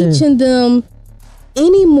not teaching them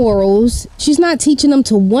any morals. She's not teaching them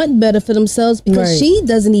to want better for themselves because she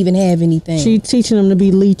doesn't even have anything. She's teaching them to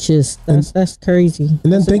be leeches. That's crazy.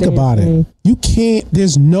 And then think about it. You can't,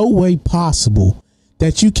 there's no way possible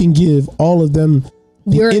that you can give all of them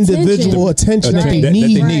Your individual attention that they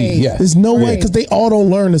need. Yes. There's no way, because they all don't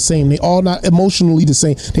learn the same. They all not emotionally the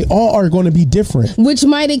same. They all are going to be different. Which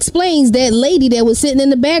might explains that lady that was sitting in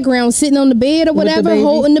the background, sitting on the bed or whatever,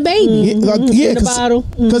 holding the baby. In the bottle.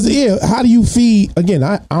 Because how do you feed? Again,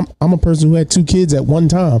 I'm a person who had 2 kids at one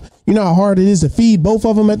time. You know how hard it is to feed both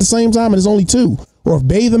of them at the same time, and there's only 2. Or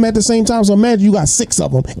bathe them at the same time. So imagine you got 6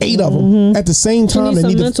 of them, 8 of them at the same time. She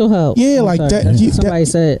needs some mental help. Yeah, like that. Somebody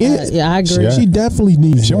said, I agree. She definitely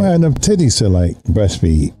needs. She don't have enough titties to like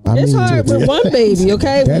breastfeed. It's hard with one baby,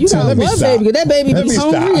 okay? You got one baby. That baby be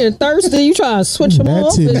hungry and thirsty. You try to switch them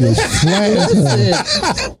off. That titty is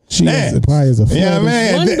flat. She probably is a flat. Yeah,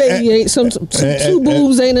 man. One baby ain't 2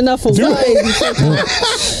 boobs ain't enough for one baby.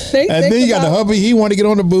 And then you got the hubby. He want to get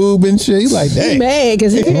on the boob and shit. He's like, dang. He mad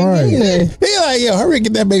because he can't get in. He like, yo, hurry,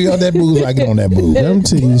 get that baby on that boob so I get on that boob. Them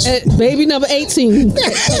titties. Baby number 18.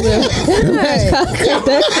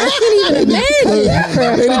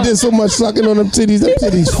 They done did so much sucking on them titties. Them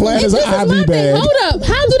titties flat as an IV bag. Hold up.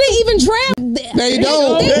 How do they even travel? They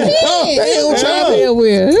don't. They don't travel.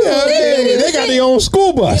 They got their own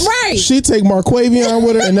school bus. Right. She take Marquavion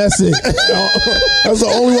with her, and that's it. That's the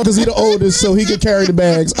only one because he the oldest, so he can carry the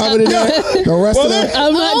bags. Other than that, the rest of that.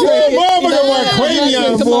 I'm not drinking.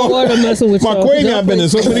 Marquavion been in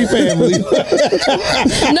so many families.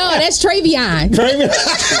 No, that's Travion.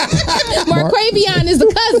 Marquavion is the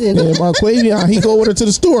cousin. Yeah, Marquavion, he go with her to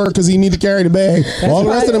the store because he need to carry the bag. All the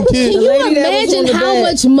rest of them kids. Can you imagine how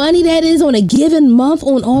much money that is on a given month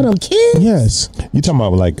on all them kids? Yes. You talking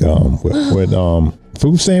about like with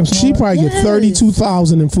food stamps? She probably get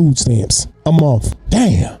 32,000 in food stamps a month.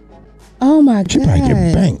 Damn. Oh my God. She probably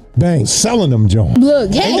get bang selling them Jones.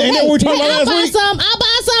 Look, hey, ain't that what we talking about I'll last buy week? some. I'll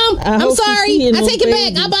buy some. I'm sorry. I take it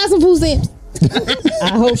back. I'll buy some food stamps. I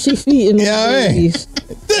hope she feeding them babies.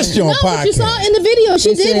 This Joan podcast. You saw in the video,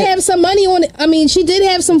 she did have some money on it. I mean, she did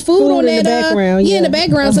have some food on that. Background, in the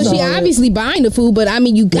background. So she obviously buying the food, but I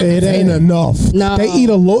mean, you got it ain't enough. No. They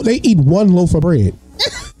eat one loaf of bread.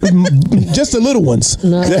 Just the little ones.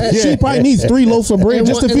 No, she probably needs 3 loaves of bread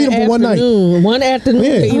just to feed them for one night. One afternoon,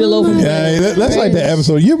 they eat a loaf of bread. Yeah, that's like the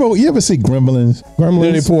episode. You ever see Gremlins? Then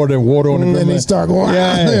they pour their water on the Gremlins. And they start going.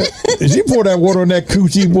 Yeah. She pour that water on that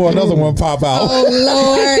coochie, boy, another one pop out. Oh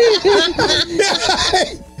Lord.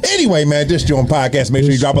 Anyway, man, this Joan podcast. Make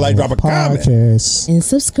sure you drop a like, drop a comment, and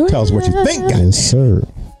subscribe. Tell us what you think. Yes, sir.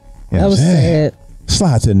 That was sad.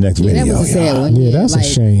 Slide to the next video. That was a sad one. Yeah, that's a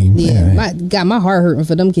shame. Yeah, got my heart hurting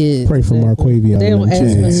for them kids. Pray for Marquavion. They don't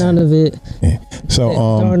ask for none of it. Yeah. So,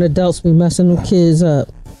 darn adults be messing them kids up.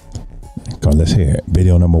 Let's hear it.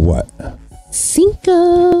 Video number what? 5.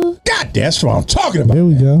 God, that's what I'm talking about. There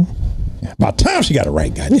we go. About time she got it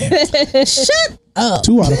right, goddamn. Shut up.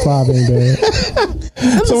 2 out of 5 ain't bad.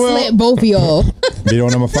 I'm gonna slap both of y'all. Video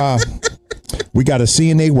number 5. We got a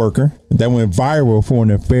CNA worker that went viral for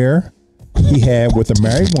an affair he had with a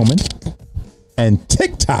married woman, and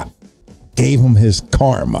TikTok gave him his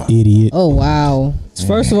karma. Idiot. Oh wow.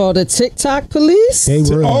 First of all, the TikTok police. They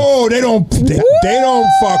don't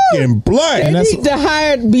fucking play. They need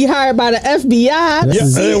to be hired by the FBI.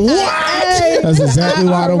 That's exactly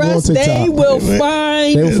why I don't go on TikTok. They will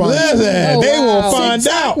find. They will find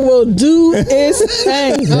out. Will do its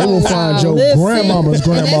thing. They will find your grandmama's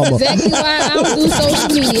grandmama. That's exactly why I don't do social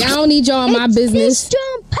media. I don't need y'all in my business.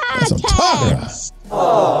 That's what I'm talking about.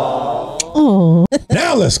 Oh.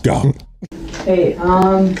 Now let's go. Hey,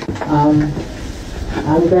 I'm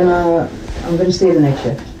gonna stay the night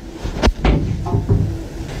shift.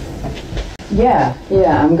 Yeah,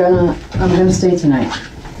 I'm gonna stay tonight.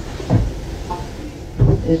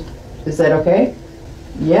 Is that okay?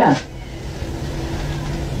 Yeah.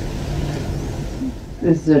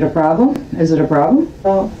 Is it a problem?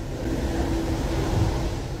 Well,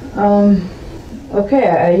 okay,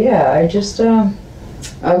 I just,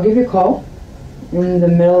 I'll give you a call in the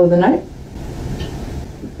middle of the night.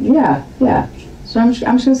 Yeah. So I'm just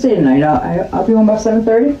gonna stay tonight. I'll be home about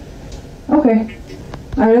 7:30. Okay.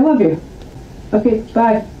 All right, I love you. Okay,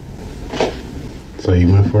 bye. So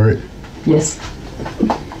you went for it? Yes.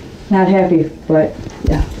 Not happy, but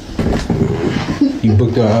yeah. You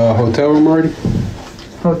booked a hotel room already?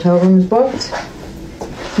 Hotel room is booked.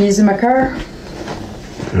 Keys in my car.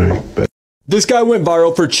 All right, bet. This guy went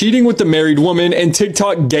viral for cheating with the married woman, and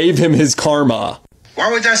TikTok gave him his karma. Why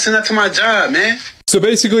would y'all send that to my job, man? So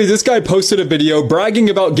basically, this guy posted a video bragging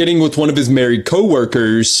about getting with one of his married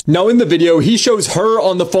co-workers. Now in the video, he shows her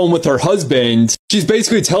on the phone with her husband. She's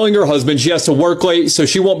basically telling her husband she has to work late, so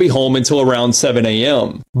she won't be home until around 7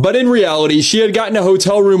 a.m. But in reality, she had gotten a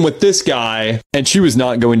hotel room with this guy, and she was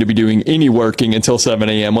not going to be doing any working until 7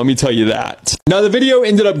 a.m. Let me tell you that. Now the video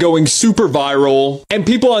ended up going super viral, and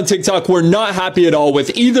people on TikTok were not happy at all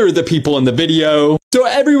with either of the people in the video. So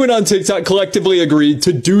everyone on TikTok collectively agreed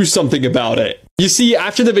to do something about it. You see,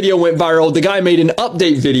 after the video went viral, the guy made an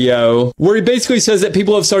update video where he basically says that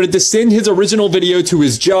people have started to send his original video to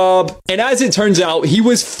his job. And as it turns out, he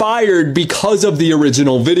was fired because of the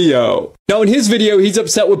original video. Now in his video, he's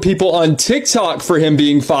upset with people on TikTok for him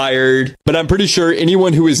being fired, but I'm pretty sure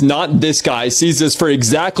anyone who is not this guy sees this for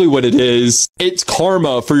exactly what it is. It's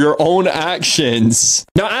karma for your own actions.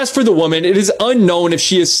 Now, as for the woman, it is unknown if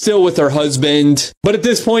she is still with her husband, but at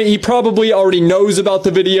this point, he probably already knows about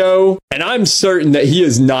the video, and I'm certain that he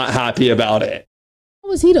is not happy about it. How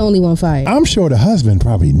was he the only one fired? I'm sure the husband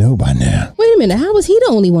probably know by now. Wait a minute, how was he the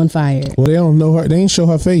only one fired? Well, they don't know her. They ain't show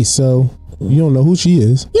her face, so you don't know who she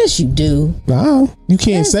is. Yes, you do. Nah, you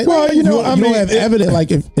can't say. Well, you know, I mean, don't have evidence. Like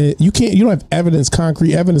if you can't, you don't have evidence,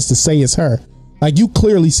 concrete evidence to say it's her. Like you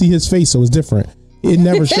clearly see his face, so it's different. It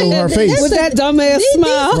never showed her face with that dumbass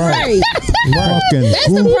smile. Right. Fucking That's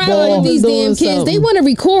the problem with these damn kids. They want to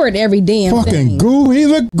record every damn fucking thing. He's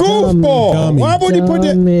a goofball. Why would he put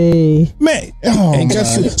that? Man, and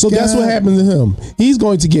guess what happened to him? He's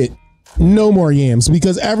going to get no more yams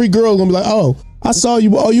because every girl gonna be like, "Oh, I saw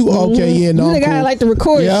you. Oh, you okay? Yeah, no, You the guy like to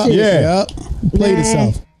record shit. Yeah, played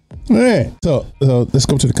itself." Yeah. So let's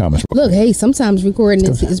go to the comments. Look, hey, sometimes recording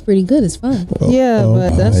is pretty good. It's fun. Yeah,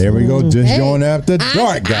 but that's here we go. Just join after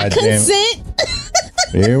dark, goddamn. Consent.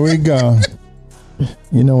 Here we go.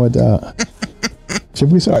 You know what?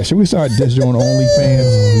 Should we start this joint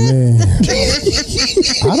OnlyFans? Man.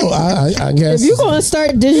 I guess if you're gonna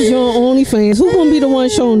start this on OnlyFans, who's gonna be the one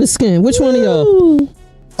showing the skin? Which one of y'all?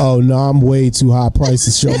 Oh no, I'm way too high priced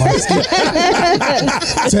to show my skin.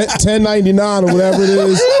 $10.99 or whatever it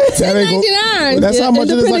is. $10.99. That's how much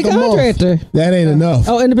it is, like a month. That ain't enough.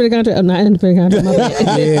 Oh, independent contractor. I'm not independent contractor. My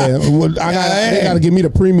bad. Yeah, well, they gotta give me the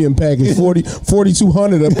premium package,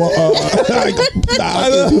 $4,200. I can't do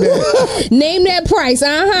that. Name that price,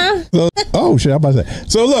 So, oh shit, I'm about to say.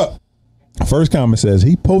 So look, first comment says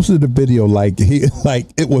he posted the video like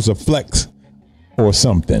it was a flex or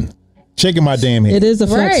something. Shaking my damn head. It is a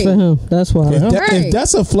flex for him. That's why. If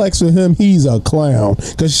that's a flex for him, he's a clown.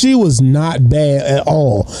 Because she was not bad at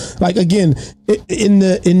all. Like again, in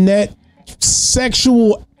that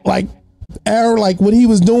sexual era, like what he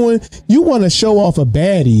was doing, you want to show off a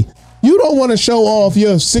baddie. You don't want to show off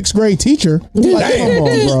your 6th grade teacher. Like, come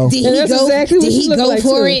on, bro. Did he go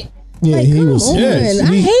for it? Yeah, like, he was. Yes,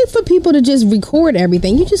 I hate for people to just record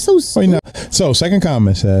everything. You're just so stupid. So second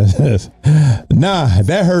comment says, nah,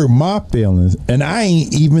 that hurt my feelings, and I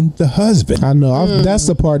ain't even the husband. I know. That's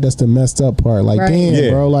the part that's the messed up part. Like,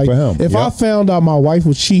 damn, bro. Like, if I found out my wife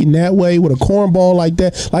was cheating that way with a cornball like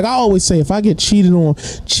that, like I always say, if I get cheated on,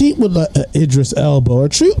 cheat with an Idris Elba or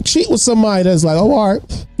cheat with somebody that's like, oh, all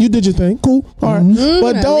right, you did your thing, cool, all right,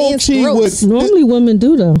 but don't cheat with. Normally women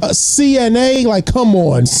do though. A CNA, like, come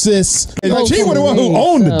on, sis. Like, cheat with the one who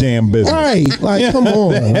owned the damn business, right? Like, come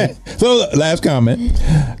on. So last comment,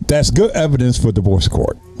 that's good evidence for divorce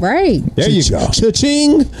court. Right. There you go.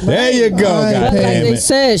 Cha-ching. There you go. Like they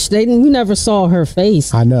said, you never saw her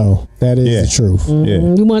face. I know. That is the truth.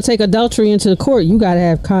 Yeah. You want to take adultery into the court, you got to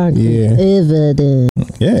have concrete evidence.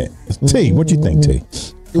 Yeah. T, what you think, T?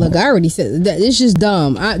 Look, I already said that. It's just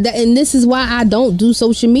dumb. And this is why I don't do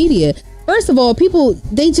social media. First of all, people,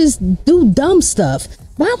 they just do dumb stuff.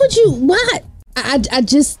 Why would you? Why? I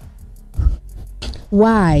just...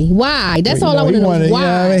 Why? That's all I want to know. Why? You know what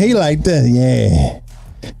I mean? He like that.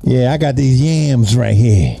 Yeah, I got these yams right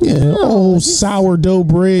here. Yeah, sourdough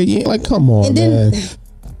bread. Yeah, like, come on, and then, man.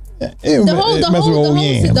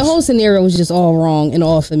 The whole scenario was just all wrong and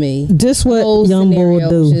all for me. This what young boy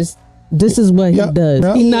do. This is what he does.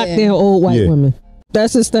 He knocked down old white women.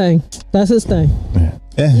 That's his thing.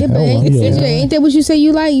 Yeah, but ain't that what you say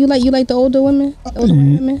you like? You like the older women?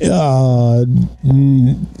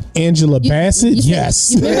 Angela Bassett,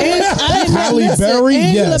 yes. Halle Berry,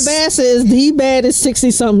 Angela Bassett is the baddest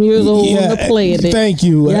 60-something years old on the planet. Thank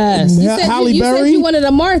you. Yes. Halle Berry. Said you wanted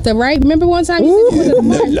a Martha, right? Remember one time you said you wanted a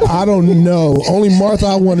Martha? I don't know. Only Martha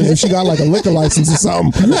I wanted if she got like a liquor license or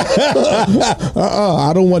something.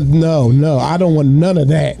 I don't want I don't want none of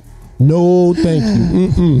that. No, thank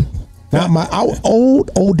you. Not my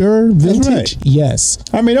older vintage. Right. Yes.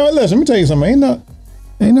 I mean, listen, let me tell you something. Ain't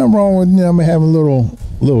nothing wrong with having a little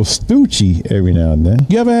little stoochie every now and then.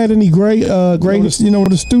 You ever had any great You know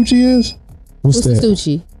what a stoochie is? What's the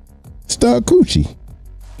Stoochie? Stud coochie.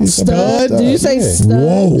 Stud? Did you say stud?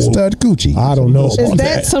 Whoa. Stud coochie. I don't know. Is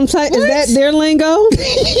that some type? Is that their lingo?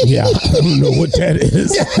 Yeah, I don't know what that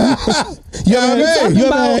is. You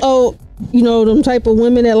ever you know, them type of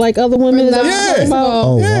women that like other women? Is that what you're talking about?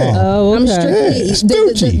 Oh, wow. Oh, I'm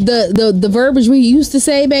strictly the verbiage we used to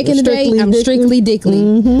say back in the day. I'm strictly dickly.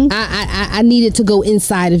 Mm-hmm. I need it to go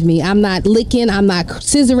inside of me. I'm not licking. I'm not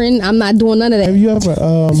scissoring. I'm not doing none of that. Have you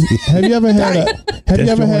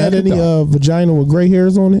ever had any vagina with gray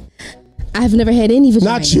hairs on it? I've never had any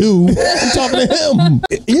vagina. Not you. I'm talking to him.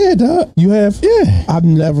 Yeah, dog. You have? Yeah. I've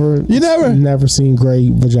never. You never seen gray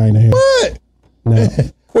vagina hair. What? No.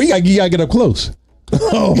 Well, you gotta get up close.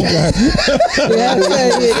 Oh God!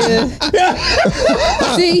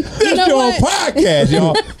 See, this you know your what? podcast,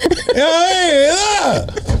 y'all.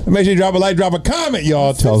 Make sure you drop a like, drop a comment,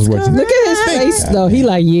 y'all. Tell us what you Look at his face, though. He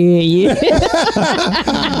like, yeah.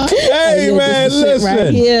 Hey, man, listen.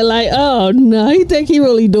 Right here, like, oh no, he think he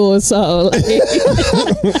really doing something.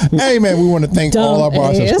 Hey, man, we want to thank all of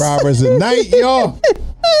our subscribers tonight, y'all.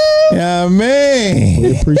 Yeah, man.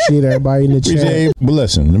 We appreciate everybody in the chat. But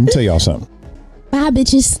listen, let me tell y'all something. Bye,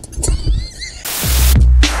 bitches.